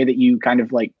is a way that you kind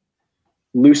of like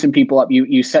loosen people up.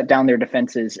 You set down their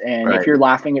defenses, and if you're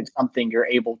laughing at something, you're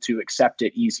able to accept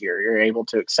it easier. You're able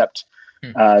to accept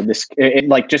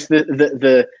like just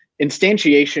the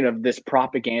instantiation of this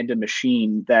propaganda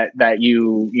machine that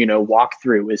you walk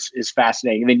through is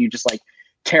fascinating. And then you just like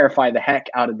terrify the heck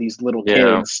out of these little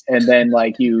kids, and then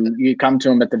like you come to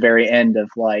them at the very end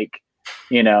of like,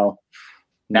 you know,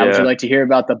 now would you like to hear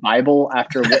about the Bible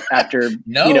after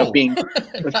no. you know, being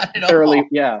thoroughly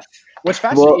what's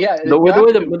fascinating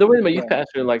the way my youth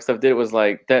pastor like stuff did it was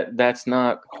like that's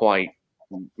not quite,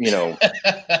 you know.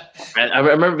 I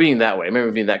remember being that way. I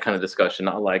remember being that kind of discussion,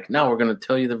 not like, now we're going to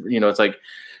tell you you know, it's like,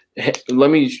 hey, let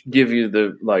me give you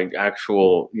the like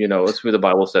actual, you know, let's see what the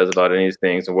Bible says about any of these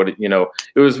things and what it, you know,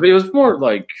 it was more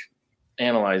like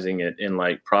analyzing it and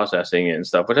like processing it and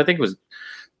stuff, which I think was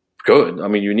good. I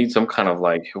mean, you need some kind of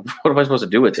like, what am I supposed to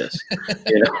do with this?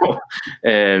 You know?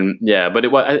 And yeah, but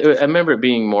I remember it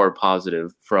being more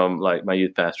positive from like my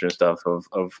youth pastor and stuff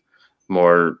of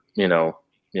more, you know,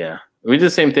 yeah. We did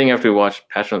the same thing after we watched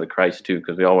Passion of the Christ too,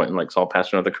 because we all went and like saw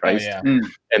Passion of the Christ, and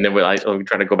then we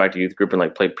tried to go back to youth group and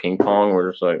like play ping pong. We're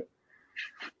just like,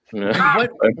 you know,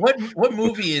 what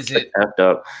movie is it?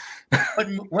 Up.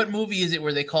 What movie is it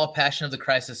where they call Passion of the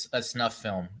Christ a snuff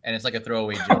film, and it's like a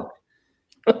throwaway joke?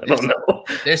 I don't know.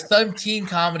 There's some teen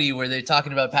comedy where they're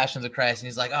talking about Passion of the Christ, and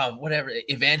he's like, "Oh, whatever,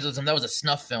 evangelism. That was a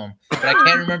snuff film," but I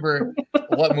can't remember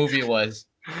what movie it was.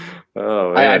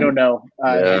 Oh, I don't know.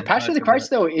 Passion of the Christ,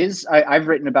 though, is I've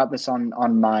written about this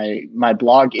on my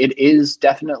blog. It is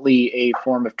definitely a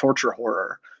form of torture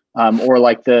horror, or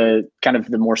like the kind of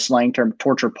the more slang term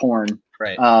torture porn.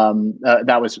 Right.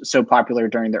 That was so popular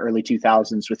during the early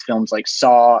 2000s with films like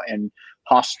Saw and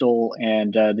Hostel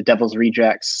and The Devil's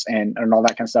Rejects and all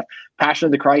that kind of stuff. Passion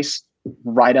of the Christ,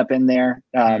 right up in there.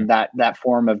 That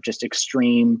form of just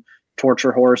extreme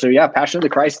torture horror. So yeah, Passion of the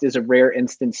Christ is a rare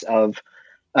instance of.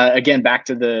 Again, back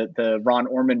to the Ron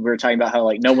Orman, we were talking about how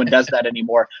like no one does that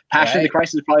anymore. Passion of the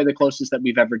Christ is probably the closest that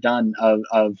we've ever done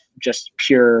of just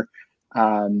pure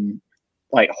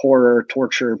like horror,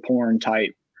 torture, porn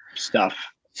type stuff.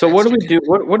 So what do we do?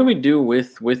 What do we do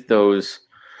with those,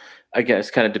 I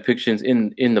guess, kind of depictions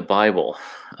in the Bible?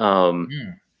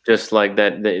 Just like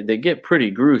that, they get pretty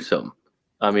gruesome.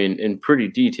 I mean, and pretty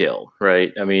detailed,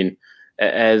 right? I mean,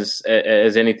 as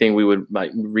anything we would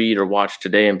like read or watch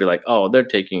today and be like, oh, they're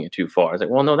taking it too far. It's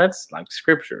like, well, no, that's like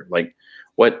scripture. Like,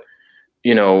 what,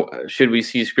 you know, should we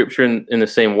see scripture in the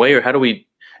same way, or how do we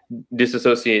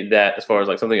disassociate that as far as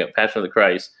like something like Passion of the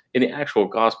Christ in the actual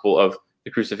gospel of the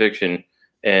crucifixion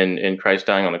and Christ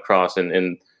dying on the cross,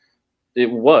 and it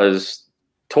was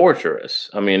torturous.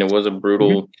 I mean, it was a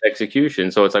brutal execution.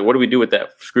 So it's like, what do we do with that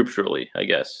scripturally, I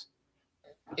guess?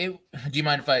 Do you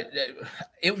mind if I?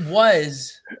 It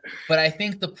was, but I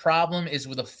think the problem is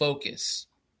with a focus.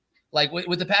 Like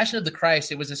with the Passion of the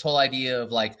Christ, it was this whole idea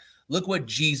of like, look what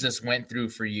Jesus went through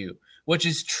for you, which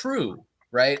is true,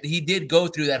 right? He did go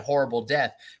through that horrible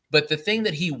death, but the thing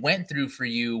that he went through for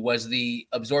you was the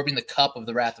absorbing the cup of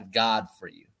the wrath of God for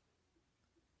you.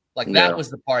 Like that was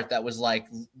the part that was like,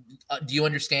 do you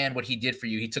understand what he did for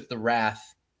you? He took the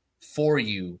wrath for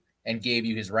you and gave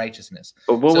you his righteousness.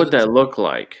 But what would that look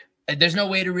like? There's no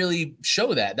way to really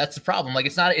show that. That's the problem. Like,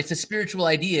 it's a spiritual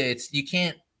idea. You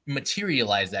can't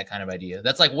materialize that kind of idea.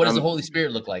 That's like, what does the Holy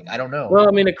Spirit look like? I don't know. Well,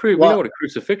 I mean, we know what a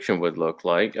crucifixion would look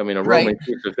like. I mean, a Roman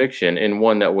crucifixion, and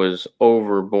one that was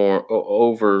over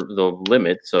the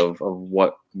limits of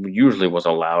what usually was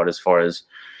allowed as far as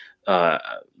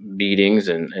beatings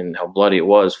and how bloody it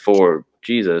was for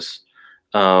Jesus.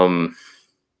 I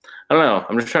don't know.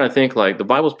 I'm just trying to think. Like, the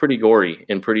Bible's pretty gory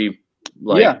and pretty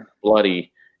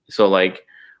bloody. So like,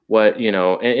 what,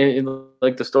 and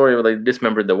like the story where they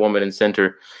dismembered the woman and sent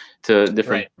her to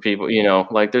different people,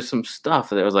 like there's some stuff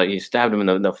that was like, he stabbed him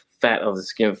in the fat of the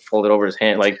skin folded over his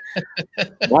hand. Like,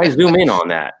 why zoom in on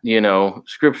that,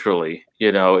 scripturally,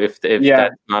 if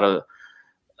that's not a,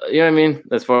 you know what I mean?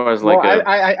 As far as like,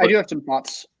 I do have some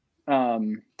thoughts.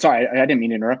 Sorry, I didn't mean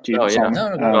to interrupt you. Oh, yeah.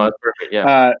 No, that's perfect.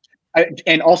 Yeah.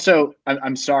 And also,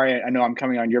 I'm sorry, I know I'm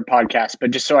coming on your podcast,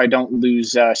 but just so I don't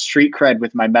lose street cred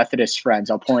with my Methodist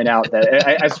friends, I'll point out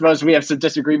that I suppose we have some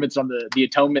disagreements on the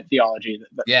atonement theology.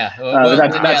 Yeah,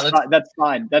 that's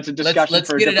fine. That's a discussion.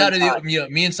 Let's get it out of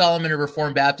me and Solomon are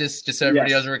Reformed Baptists, just so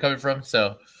everybody knows where we're coming from.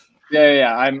 So,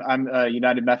 yeah. I'm a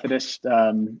United Methodist,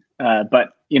 but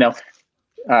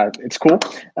it's cool.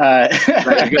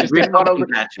 Didn't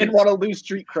want to lose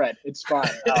street cred. It's fine.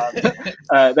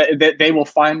 They will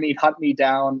find me, hunt me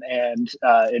down, and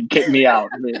kick me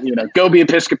out. Go be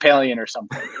Episcopalian or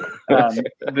something.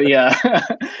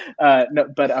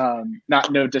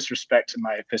 No disrespect to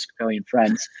my Episcopalian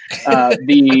friends.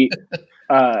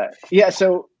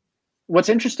 So what's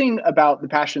interesting about the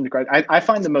Passion of the Christ, I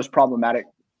find the most problematic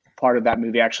part of that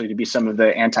movie actually to be some of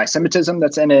the anti-Semitism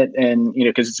that's in it, and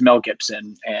because it's Mel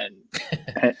Gibson, and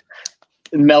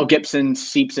Mel Gibson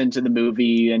seeps into the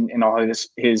movie and all of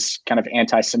his kind of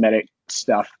anti-Semitic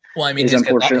stuff. Well, I mean, is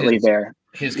unfortunately there.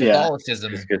 His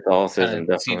Catholicism,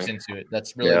 definitely seeps into it.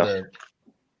 That's really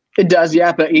It does,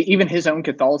 yeah, but even his own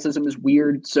Catholicism is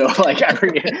weird. So, like,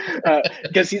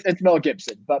 because it's Mel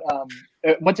Gibson. But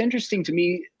what's interesting to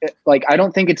me, like, I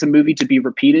don't think it's a movie to be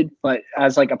repeated, but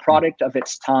as like a product of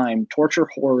its time, torture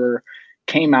horror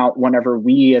came out whenever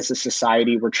we as a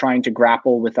society were trying to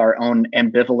grapple with our own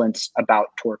ambivalence about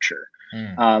torture.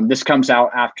 This comes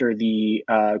out after the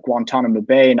Guantanamo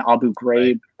Bay and Abu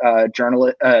Ghraib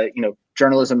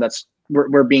journalism that's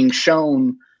we're being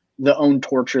shown the own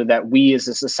torture that we as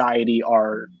a society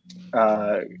are,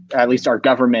 at least our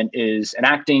government is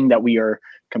enacting, that we are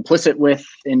complicit with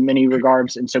in many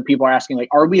regards. And so people are asking, like,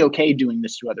 are we okay doing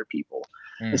this to other people?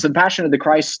 And so the Passion of the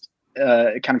Christ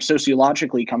kind of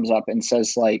sociologically comes up and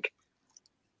says, like,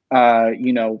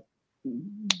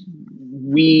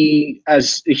 we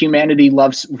as humanity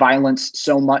loves violence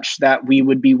so much that we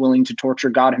would be willing to torture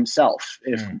God himself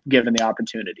if given the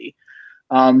opportunity.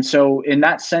 So in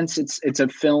that sense, it's a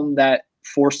film that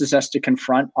forces us to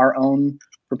confront our own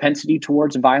propensity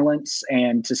towards violence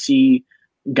and to see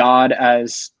God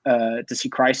as to see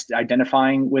Christ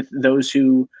identifying with those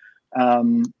who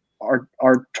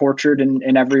are tortured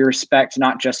in every respect,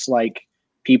 not just like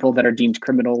people that are deemed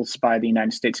criminals by the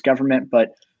United States government,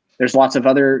 but there's lots of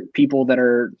other people that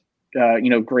are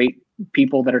great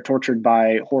people that are tortured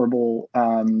by horrible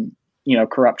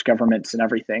corrupt governments and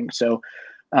everything. So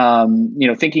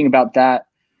thinking about that,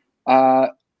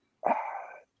 but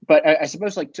I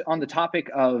suppose like on the topic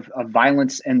of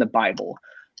violence in the Bible,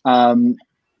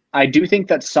 I do think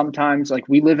that sometimes like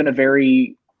we live in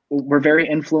we're very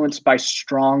influenced by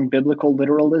strong biblical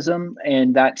literalism,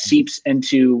 and that seeps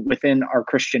into within our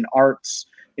Christian arts.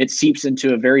 It seeps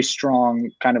into a very strong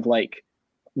kind of like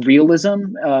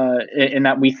realism, in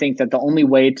that we think that the only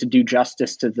way to do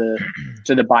justice to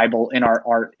the Bible in our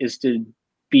art is to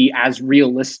be as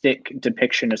realistic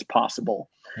depiction as possible.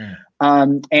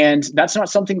 And that's not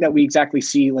something that we exactly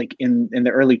see like in the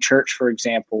early church, for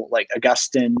example, like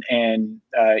Augustine and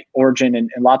Origen and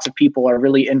lots of people are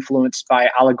really influenced by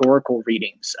allegorical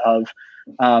readings of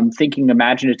thinking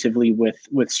imaginatively with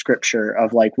scripture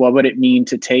of like, what would it mean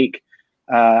to take,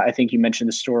 I think you mentioned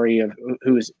the story of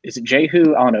is it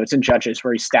Jehu? I don't know. It's in Judges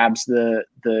where he stabs the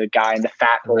guy and the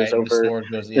fat rolls over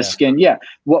the skin. Yeah.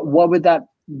 What would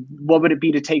it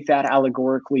be to take that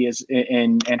allegorically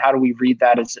and how do we read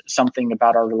that as something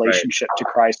about our relationship to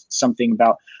Christ, something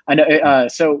about, I know.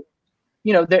 So,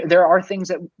 there are things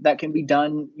that can be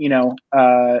done,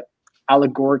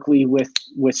 allegorically with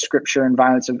scripture and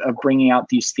violence of bringing out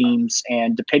these themes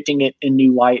and depicting it in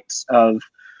new lights of,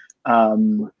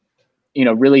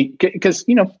 really, because,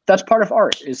 that's part of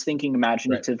art is thinking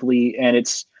imaginatively, and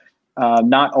it's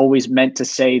not always meant to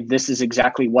say this is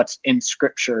exactly what's in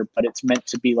scripture, but it's meant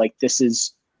to be like, this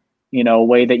is a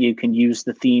way that you can use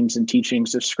the themes and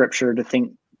teachings of Scripture to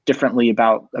think differently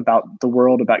about the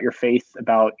world, about your faith,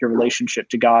 about your relationship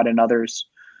to God and others.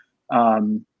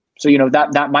 So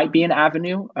that might be an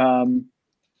avenue.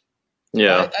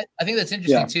 Yeah, I think that's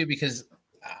interesting too, because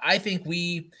I think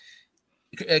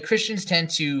Christians tend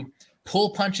to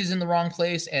pull punches in the wrong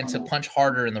place and to punch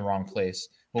harder in the wrong place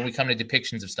when we come to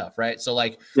depictions of stuff, right? So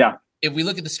if we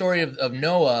look at the story of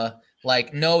Noah,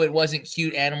 no, it wasn't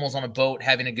cute animals on a boat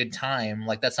having a good time.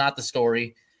 That's not the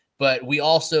story. But we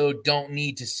also don't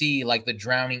need to see the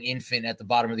drowning infant at the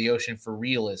bottom of the ocean for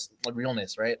realness,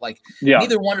 right?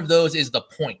 Neither one of those is the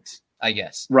point, I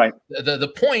guess. Right.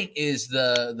 The point is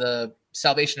the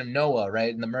salvation of Noah,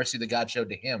 right? And the mercy that God showed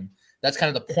to him. That's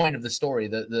kind of the point of the story,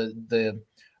 the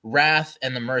wrath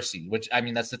and the mercy, which, I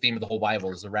mean, that's the theme of the whole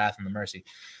Bible, is the wrath and the mercy.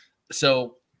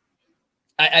 So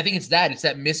I think it's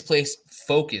that misplaced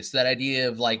focus, that idea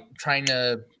of trying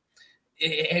to,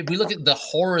 if we look at the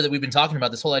horror that we've been talking about,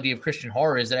 this whole idea of Christian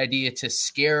horror is that idea to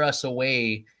scare us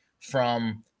away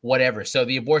from whatever. So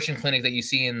the abortion clinic that you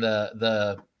see in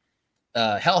the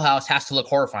Hell House has to look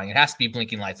horrifying. It has to be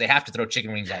blinking lights. They have to throw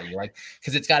chicken wings at you,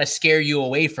 because it's got to scare you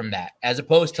away from that, as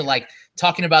opposed to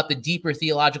talking about the deeper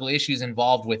theological issues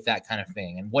involved with that kind of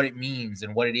thing and what it means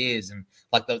and what it is and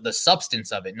the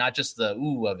substance of it, not just the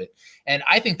ooh of it. And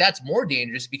I think that's more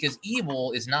dangerous because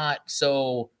evil is not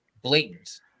so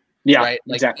blatant. Yeah, right.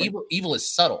 Exactly. Evil is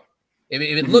subtle. If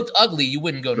it looked ugly, you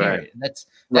wouldn't go near it. That's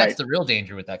the real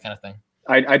danger with that kind of thing.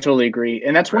 I totally agree.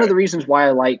 And that's one of the reasons why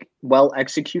I like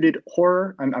well-executed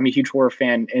horror. I'm a huge horror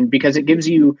fan, and because it gives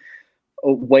you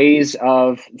ways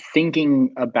of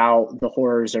thinking about the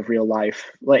horrors of real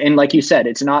life. And like you said,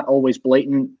 it's not always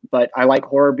blatant, but I like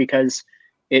horror because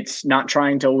it's not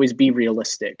trying to always be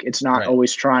realistic. It's not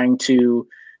always trying to,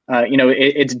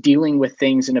 it's dealing with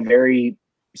things in a very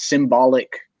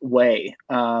symbolic way.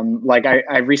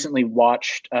 I recently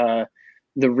watched the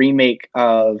remake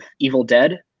of Evil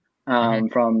Dead from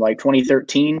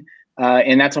 2013,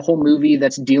 and that's a whole movie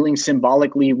that's dealing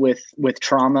symbolically with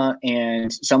trauma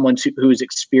and someone who's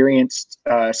experienced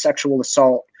sexual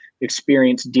assault,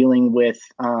 dealing with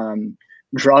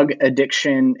drug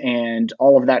addiction and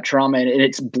all of that trauma. And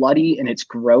it's bloody and it's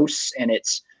gross and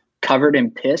it's covered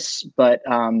in piss, but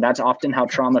that's often how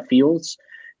trauma feels.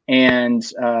 And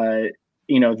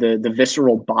the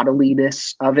visceral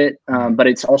bodilyness of it, but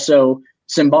it's also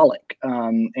symbolic.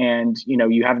 And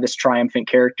you have this triumphant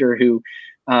character who,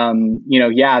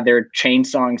 they're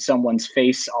chainsawing someone's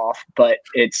face off, but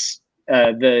it's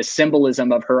the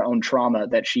symbolism of her own trauma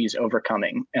that she's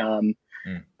overcoming,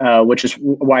 which is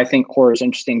why I think horror is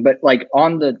interesting. But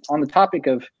on the topic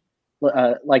of,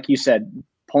 like you said,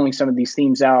 pulling some of these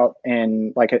themes out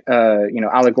and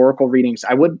allegorical readings,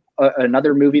 I would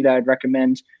another movie that I'd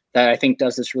recommend that I think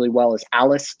does this really well is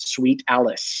Alice, Sweet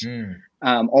Alice,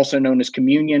 also known as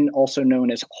Communion, also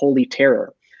known as Holy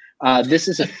Terror. This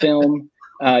is a film,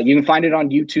 you can find it on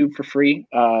YouTube for free.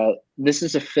 This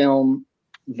is a film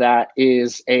that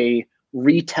is a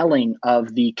retelling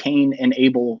of the Cain and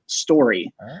Abel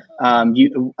story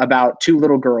about two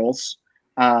little girls.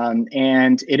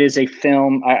 And it is a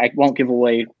film, I won't give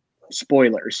away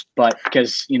spoilers, but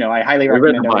because, I highly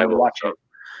recommend everyone watch it.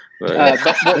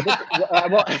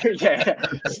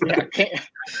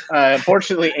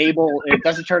 Unfortunately, Abel, it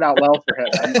doesn't turn out well for him.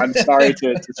 I'm sorry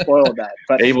to spoil that.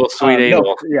 But Abel,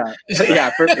 Abel.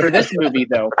 For this movie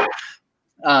though,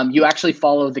 you actually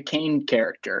follow the Cain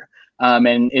character,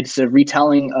 and it's a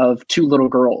retelling of two little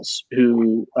girls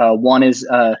who one is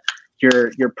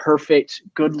your perfect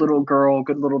good little girl,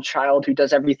 good little child who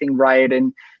does everything right,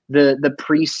 and the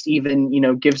priest even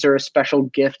gives her a special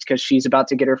gift because she's about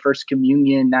to get her first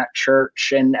communion at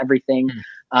church and everything.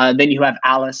 Then you have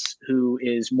Alice, who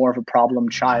is more of a problem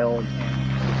child.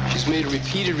 She's made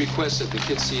repeated requests that the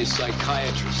kid see a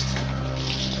psychiatrist.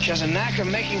 She has a knack of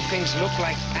making things look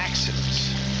like accidents.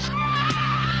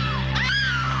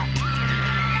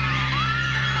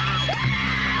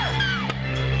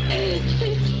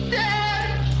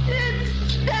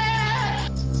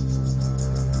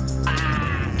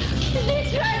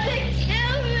 They tried to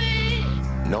kill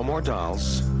me! No more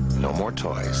dolls, no more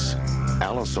toys.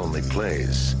 Alice only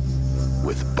plays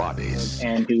with bodies.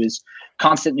 And who is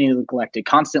constantly neglected,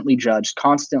 constantly judged,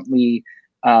 constantly,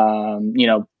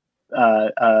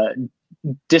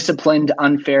 disciplined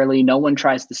unfairly. No one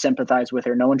tries to sympathize with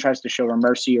her. No one tries to show her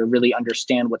mercy or really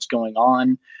understand what's going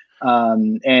on.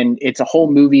 And it's a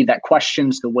whole movie that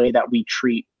questions the way that we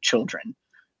treat children.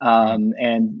 And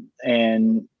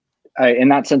in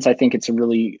that sense, I think it's a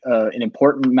really an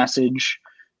important message.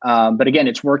 But again,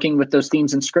 it's working with those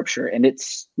themes in Scripture, and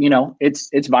it's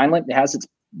violent. It has its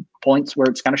points where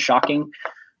it's kind of shocking.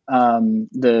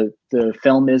 The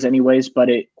film is anyways, but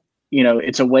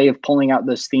it's a way of pulling out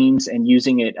those themes and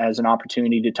using it as an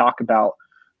opportunity to talk about,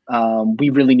 we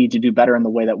really need to do better in the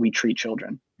way that we treat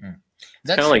children. It's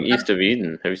kind of like East of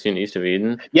Eden. Have you seen East of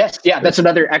Eden? Yes. Yeah. That's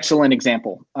another excellent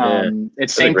example.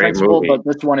 It's same principle, but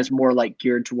this one is more like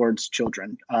geared towards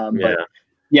children. But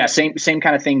yeah, same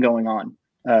kind of thing going on.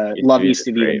 Love East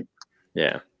of Eden.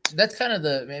 Yeah. That's kind of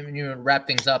you wrap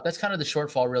things up. That's kind of the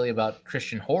shortfall really about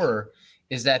Christian horror,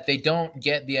 is that they don't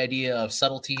get the idea of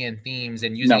subtlety and themes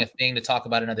and using a thing to talk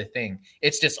about another thing.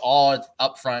 It's just all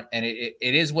upfront, and it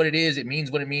is what it is. It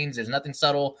means what it means. There's nothing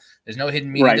subtle. There's no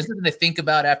hidden meaning. There's nothing to think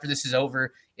about after this is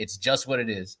over. It's just what it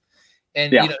is.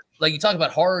 And like you talk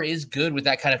about, horror is good with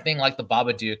that kind of thing, like the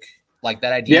Babadook, like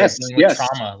that idea of dealing with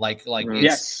trauma. Like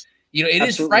it's it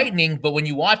is frightening, but when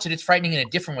you watch it, it's frightening in a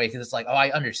different way, because it's like, oh,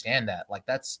 I understand that. Like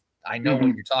I know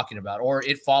what you're talking about, or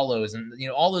It Follows, and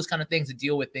all those kind of things that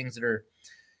deal with things that are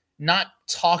not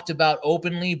talked about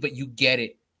openly, but you get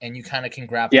it and you kind of can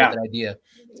grapple with that idea.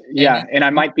 And I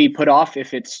might be put off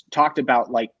if it's talked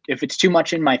about, like if it's too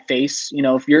much in my face.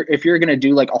 If you're gonna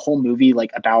do like a whole movie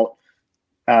like about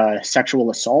sexual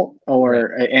assault,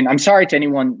 and I'm sorry to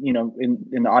anyone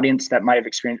in the audience that might have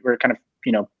experienced. We're kind of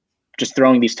just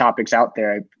throwing these topics out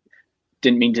there. I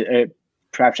didn't mean to.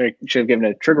 Perhaps I should have given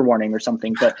a trigger warning or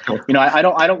something, but I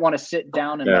don't want to sit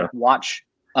down and like watch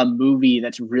a movie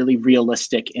that's really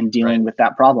realistic in dealing with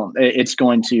that problem. It's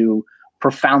going to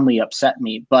profoundly upset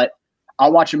me, but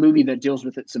I'll watch a movie that deals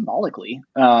with it symbolically.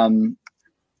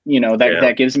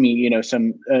 That gives me,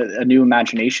 some, a new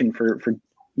imagination for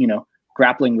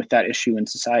grappling with that issue in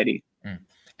society.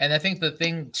 And I think the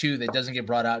thing too, that doesn't get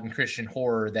brought out in Christian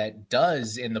horror that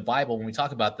does in the Bible, when we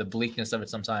talk about the bleakness of it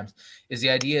sometimes, is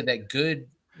the idea that good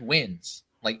wins.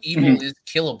 Like evil is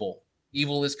killable.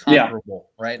 Evil is conquerable,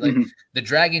 right? Like the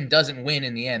dragon doesn't win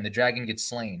in the end. The dragon gets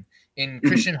slain. In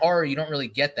Christian horror, you don't really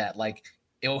get that. Like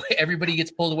everybody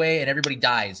gets pulled away and everybody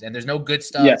dies, and there's no good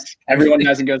stuff. Yes, everyone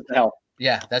has and goes to hell.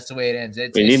 Yeah, that's the way it ends.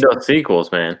 We need those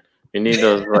sequels, man. You need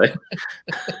those, like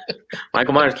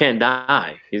Michael Myers can't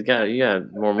die. You got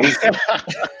more movies.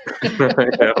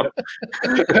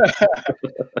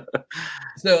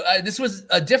 So this was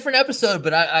a different episode,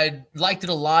 but I liked it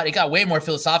a lot. It got way more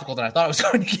philosophical than I thought it was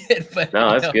going to get. But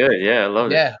no, that's good. Yeah, I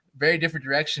love it. Yeah, very different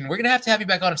direction. We're gonna have to have you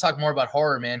back on and talk more about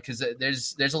horror, man, because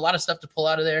there's a lot of stuff to pull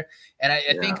out of there, and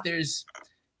I think there's.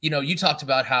 You talked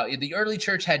about how the early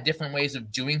church had different ways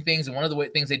of doing things, and one of the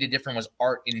things they did different was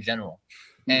art in general.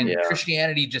 And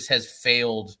Christianity just has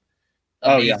failed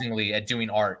amazingly at doing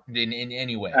art in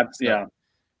any way.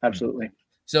 Absolutely.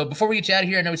 So before we get you out of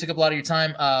here, I know we took up a lot of your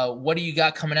time. What do you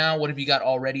got coming out? What have you got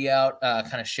already out?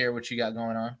 Kind of share what you got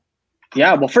going on.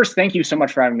 Yeah, well, first, thank you so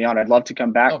much for having me on. I'd love to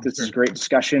come back. This is a great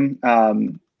discussion.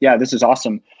 This is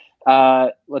awesome.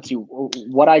 Let's see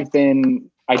what I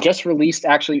just released.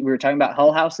 Actually, we were talking about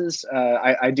Hell Houses.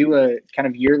 I do a kind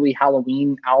of yearly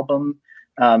Halloween album.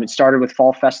 It started with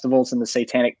fall festivals and the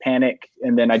Satanic Panic,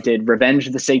 and then I did Revenge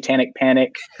of the Satanic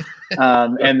Panic,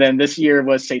 and then this year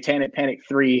was Satanic Panic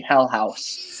 3 Hell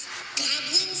House.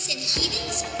 Goblins and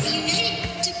heathens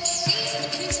reunited to praise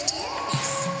the Prince of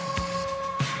Darkness.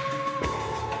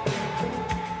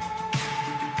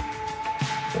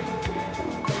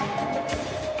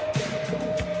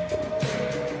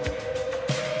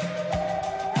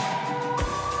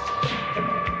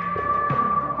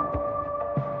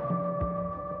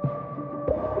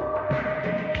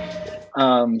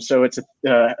 So it's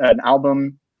an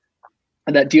album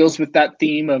that deals with that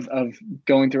theme of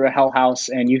going through a hell house,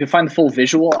 and you can find the full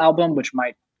visual album, which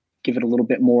might give it a little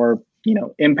bit more,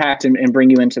 impact and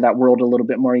bring you into that world a little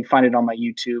bit more. You can find it on my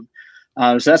YouTube.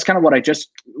 So that's kind of what I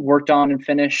just worked on and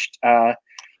finished.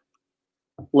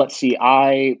 Let's see.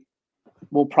 I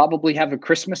will probably have a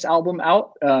Christmas album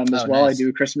out as well. Nice. I do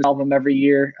a Christmas album every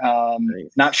year.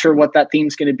 Not sure what that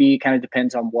theme's going to be. Kind of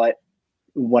depends on what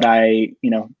I,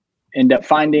 end up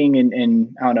finding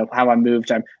and I don't know how I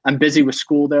moved. I'm busy with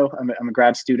school though. I'm a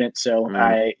grad student, so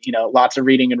I, lots of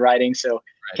reading and writing, so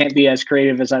can't be as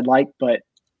creative as I'd like, but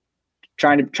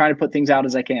trying to put things out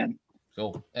as I can.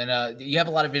 Cool. And you have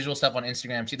a lot of visual stuff on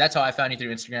Instagram too. That's how I found you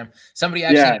through Instagram. Somebody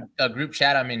actually in a group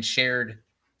chat I'm in shared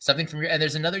something from your, and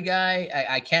there's another guy,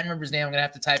 I can't remember his name. I'm gonna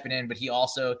have to type it in, but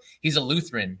he's a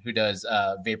Lutheran who does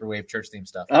Vaporwave church theme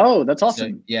stuff. Oh, that's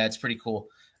awesome. So, yeah, it's pretty cool.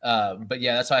 But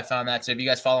yeah, that's how I found that. So if you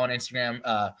guys follow on Instagram,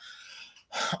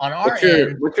 on our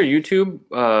end, what's your YouTube?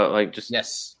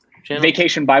 Channel?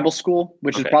 Vacation Bible School,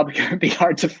 which is probably going to be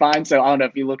hard to find. So I don't know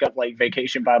if you look up like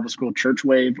Vacation Bible School Church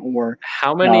Wave or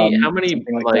how many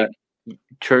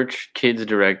church kids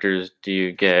directors do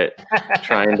you get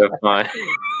trying to find?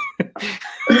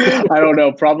 I don't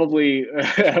know. Probably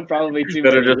too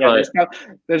many. Yeah,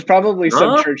 there's probably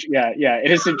some church. Yeah,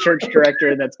 innocent church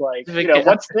director that's like,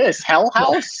 what's this? Hell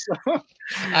House?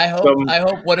 I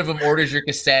hope one of them orders your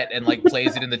cassette and like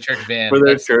plays it in the church van. For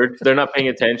their church, they're not paying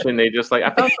attention. They just like, I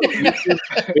found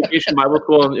Vacation Bible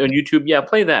School on YouTube. Yeah,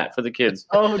 play that for the kids.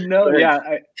 Oh no, yeah.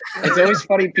 It's always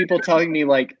funny people telling me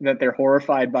like that they're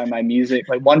horrified by my music.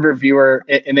 Like one reviewer,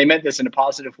 and they meant this in a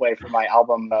positive way for my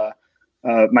album.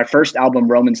 My first album,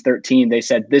 Romans 13, they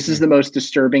said, this is the most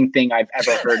disturbing thing I've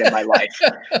ever heard in my life.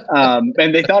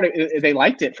 And they thought they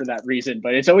liked it for that reason.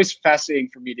 But it's always fascinating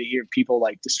for me to hear people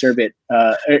like disturb it,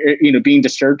 being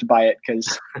disturbed by it.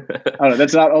 Because I don't know,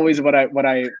 that's not always what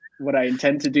I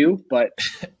intend to do. But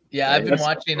yeah, I've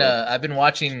been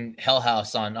watching Hell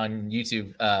House on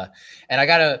YouTube, and I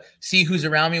gotta see who's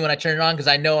around me when I turn it on because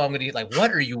I know I'm gonna get like,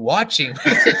 what are you watching?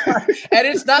 And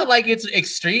it's not like it's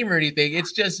extreme or anything.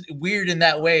 It's just weird in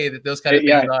that way that those kind of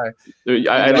things are.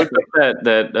 I looked up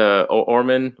that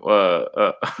Orman.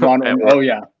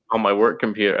 On my work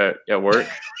computer at work,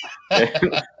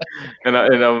 and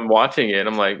I'm watching it. And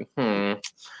I'm like, maybe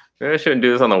I shouldn't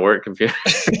do this on the work computer.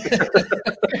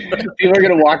 People are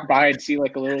gonna walk by and see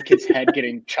like a little kid's head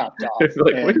getting chopped off.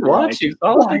 Like, what are you watching?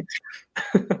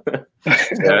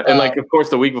 Yeah, and like, of course,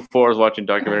 the week before I was watching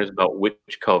documentaries about witch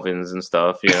covens and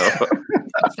stuff.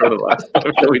 For the last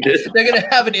time that we did, they're gonna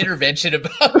have an intervention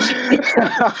about you.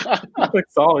 Like,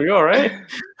 Saul, are you all right?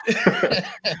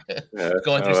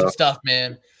 Going through some stuff,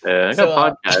 man. Yeah, I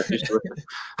got podcasts.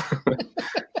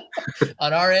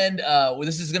 On our end,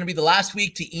 this is going to be the last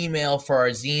week to email for our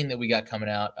zine that we got coming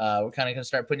out. We're kind of going to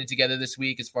start putting it together this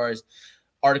week as far as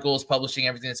articles, publishing,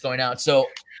 everything that's going out. So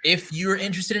if you're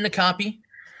interested in a copy,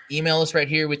 email us right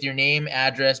here with your name,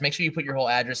 address. Make sure you put your whole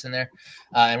address in there,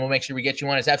 and we'll make sure we get you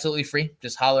one. It's absolutely free.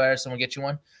 Just holler at us and we'll get you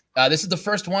one. This is the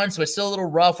first one, so it's still a little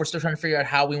rough. We're still trying to figure out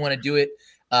how we want to do it.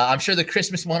 I'm sure the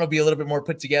Christmas one will be a little bit more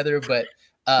put together, but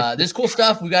there's cool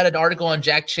stuff. We got an article on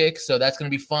Jack Chick, so that's going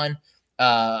to be fun.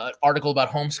 Article about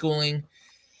homeschooling,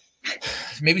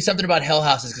 maybe something about hell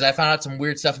houses, because I found out some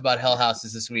weird stuff about hell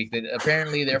houses this week that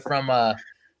apparently they're from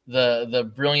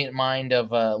the brilliant mind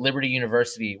of Liberty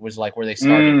University was like where they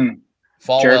started.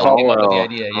 Falwell came up with the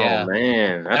idea. Yeah. Oh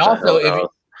man. And also,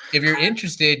 if you're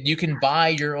interested, you can buy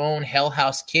your own hell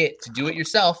house kit to do it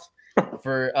yourself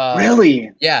for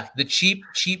really? Yeah, the cheap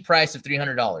price of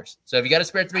 $300. So if you got a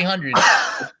spare $300,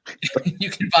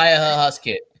 you can buy a hell house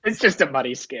kit. It's just a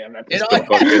money scam. It's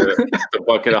a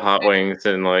bucket of hot wings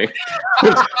and like.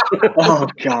 Oh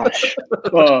gosh.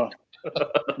 Oh,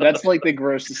 that's like the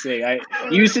grossest thing.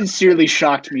 You sincerely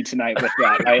shocked me tonight with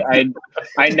that.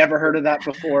 I never heard of that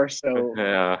before. So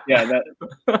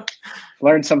that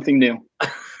learned something new.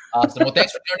 Awesome. Well,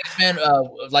 thanks for joining us, man.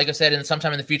 Like I said,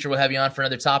 sometime in the future, we'll have you on for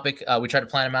another topic. We try to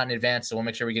plan them out in advance, so we'll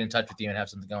make sure we get in touch with you and have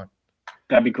something going.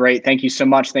 That'd be great. Thank you so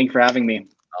much. Thank you for having me.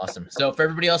 Awesome. So for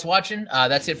everybody else watching,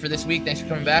 that's it for this week. Thanks for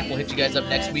coming back. We'll hit you guys up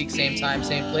next week, same time,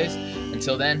 same place.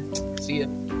 Until then, see ya.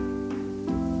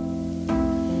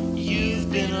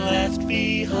 You've been left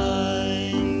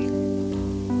behind.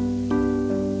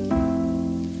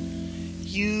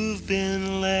 You've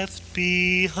been left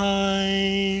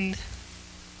behind.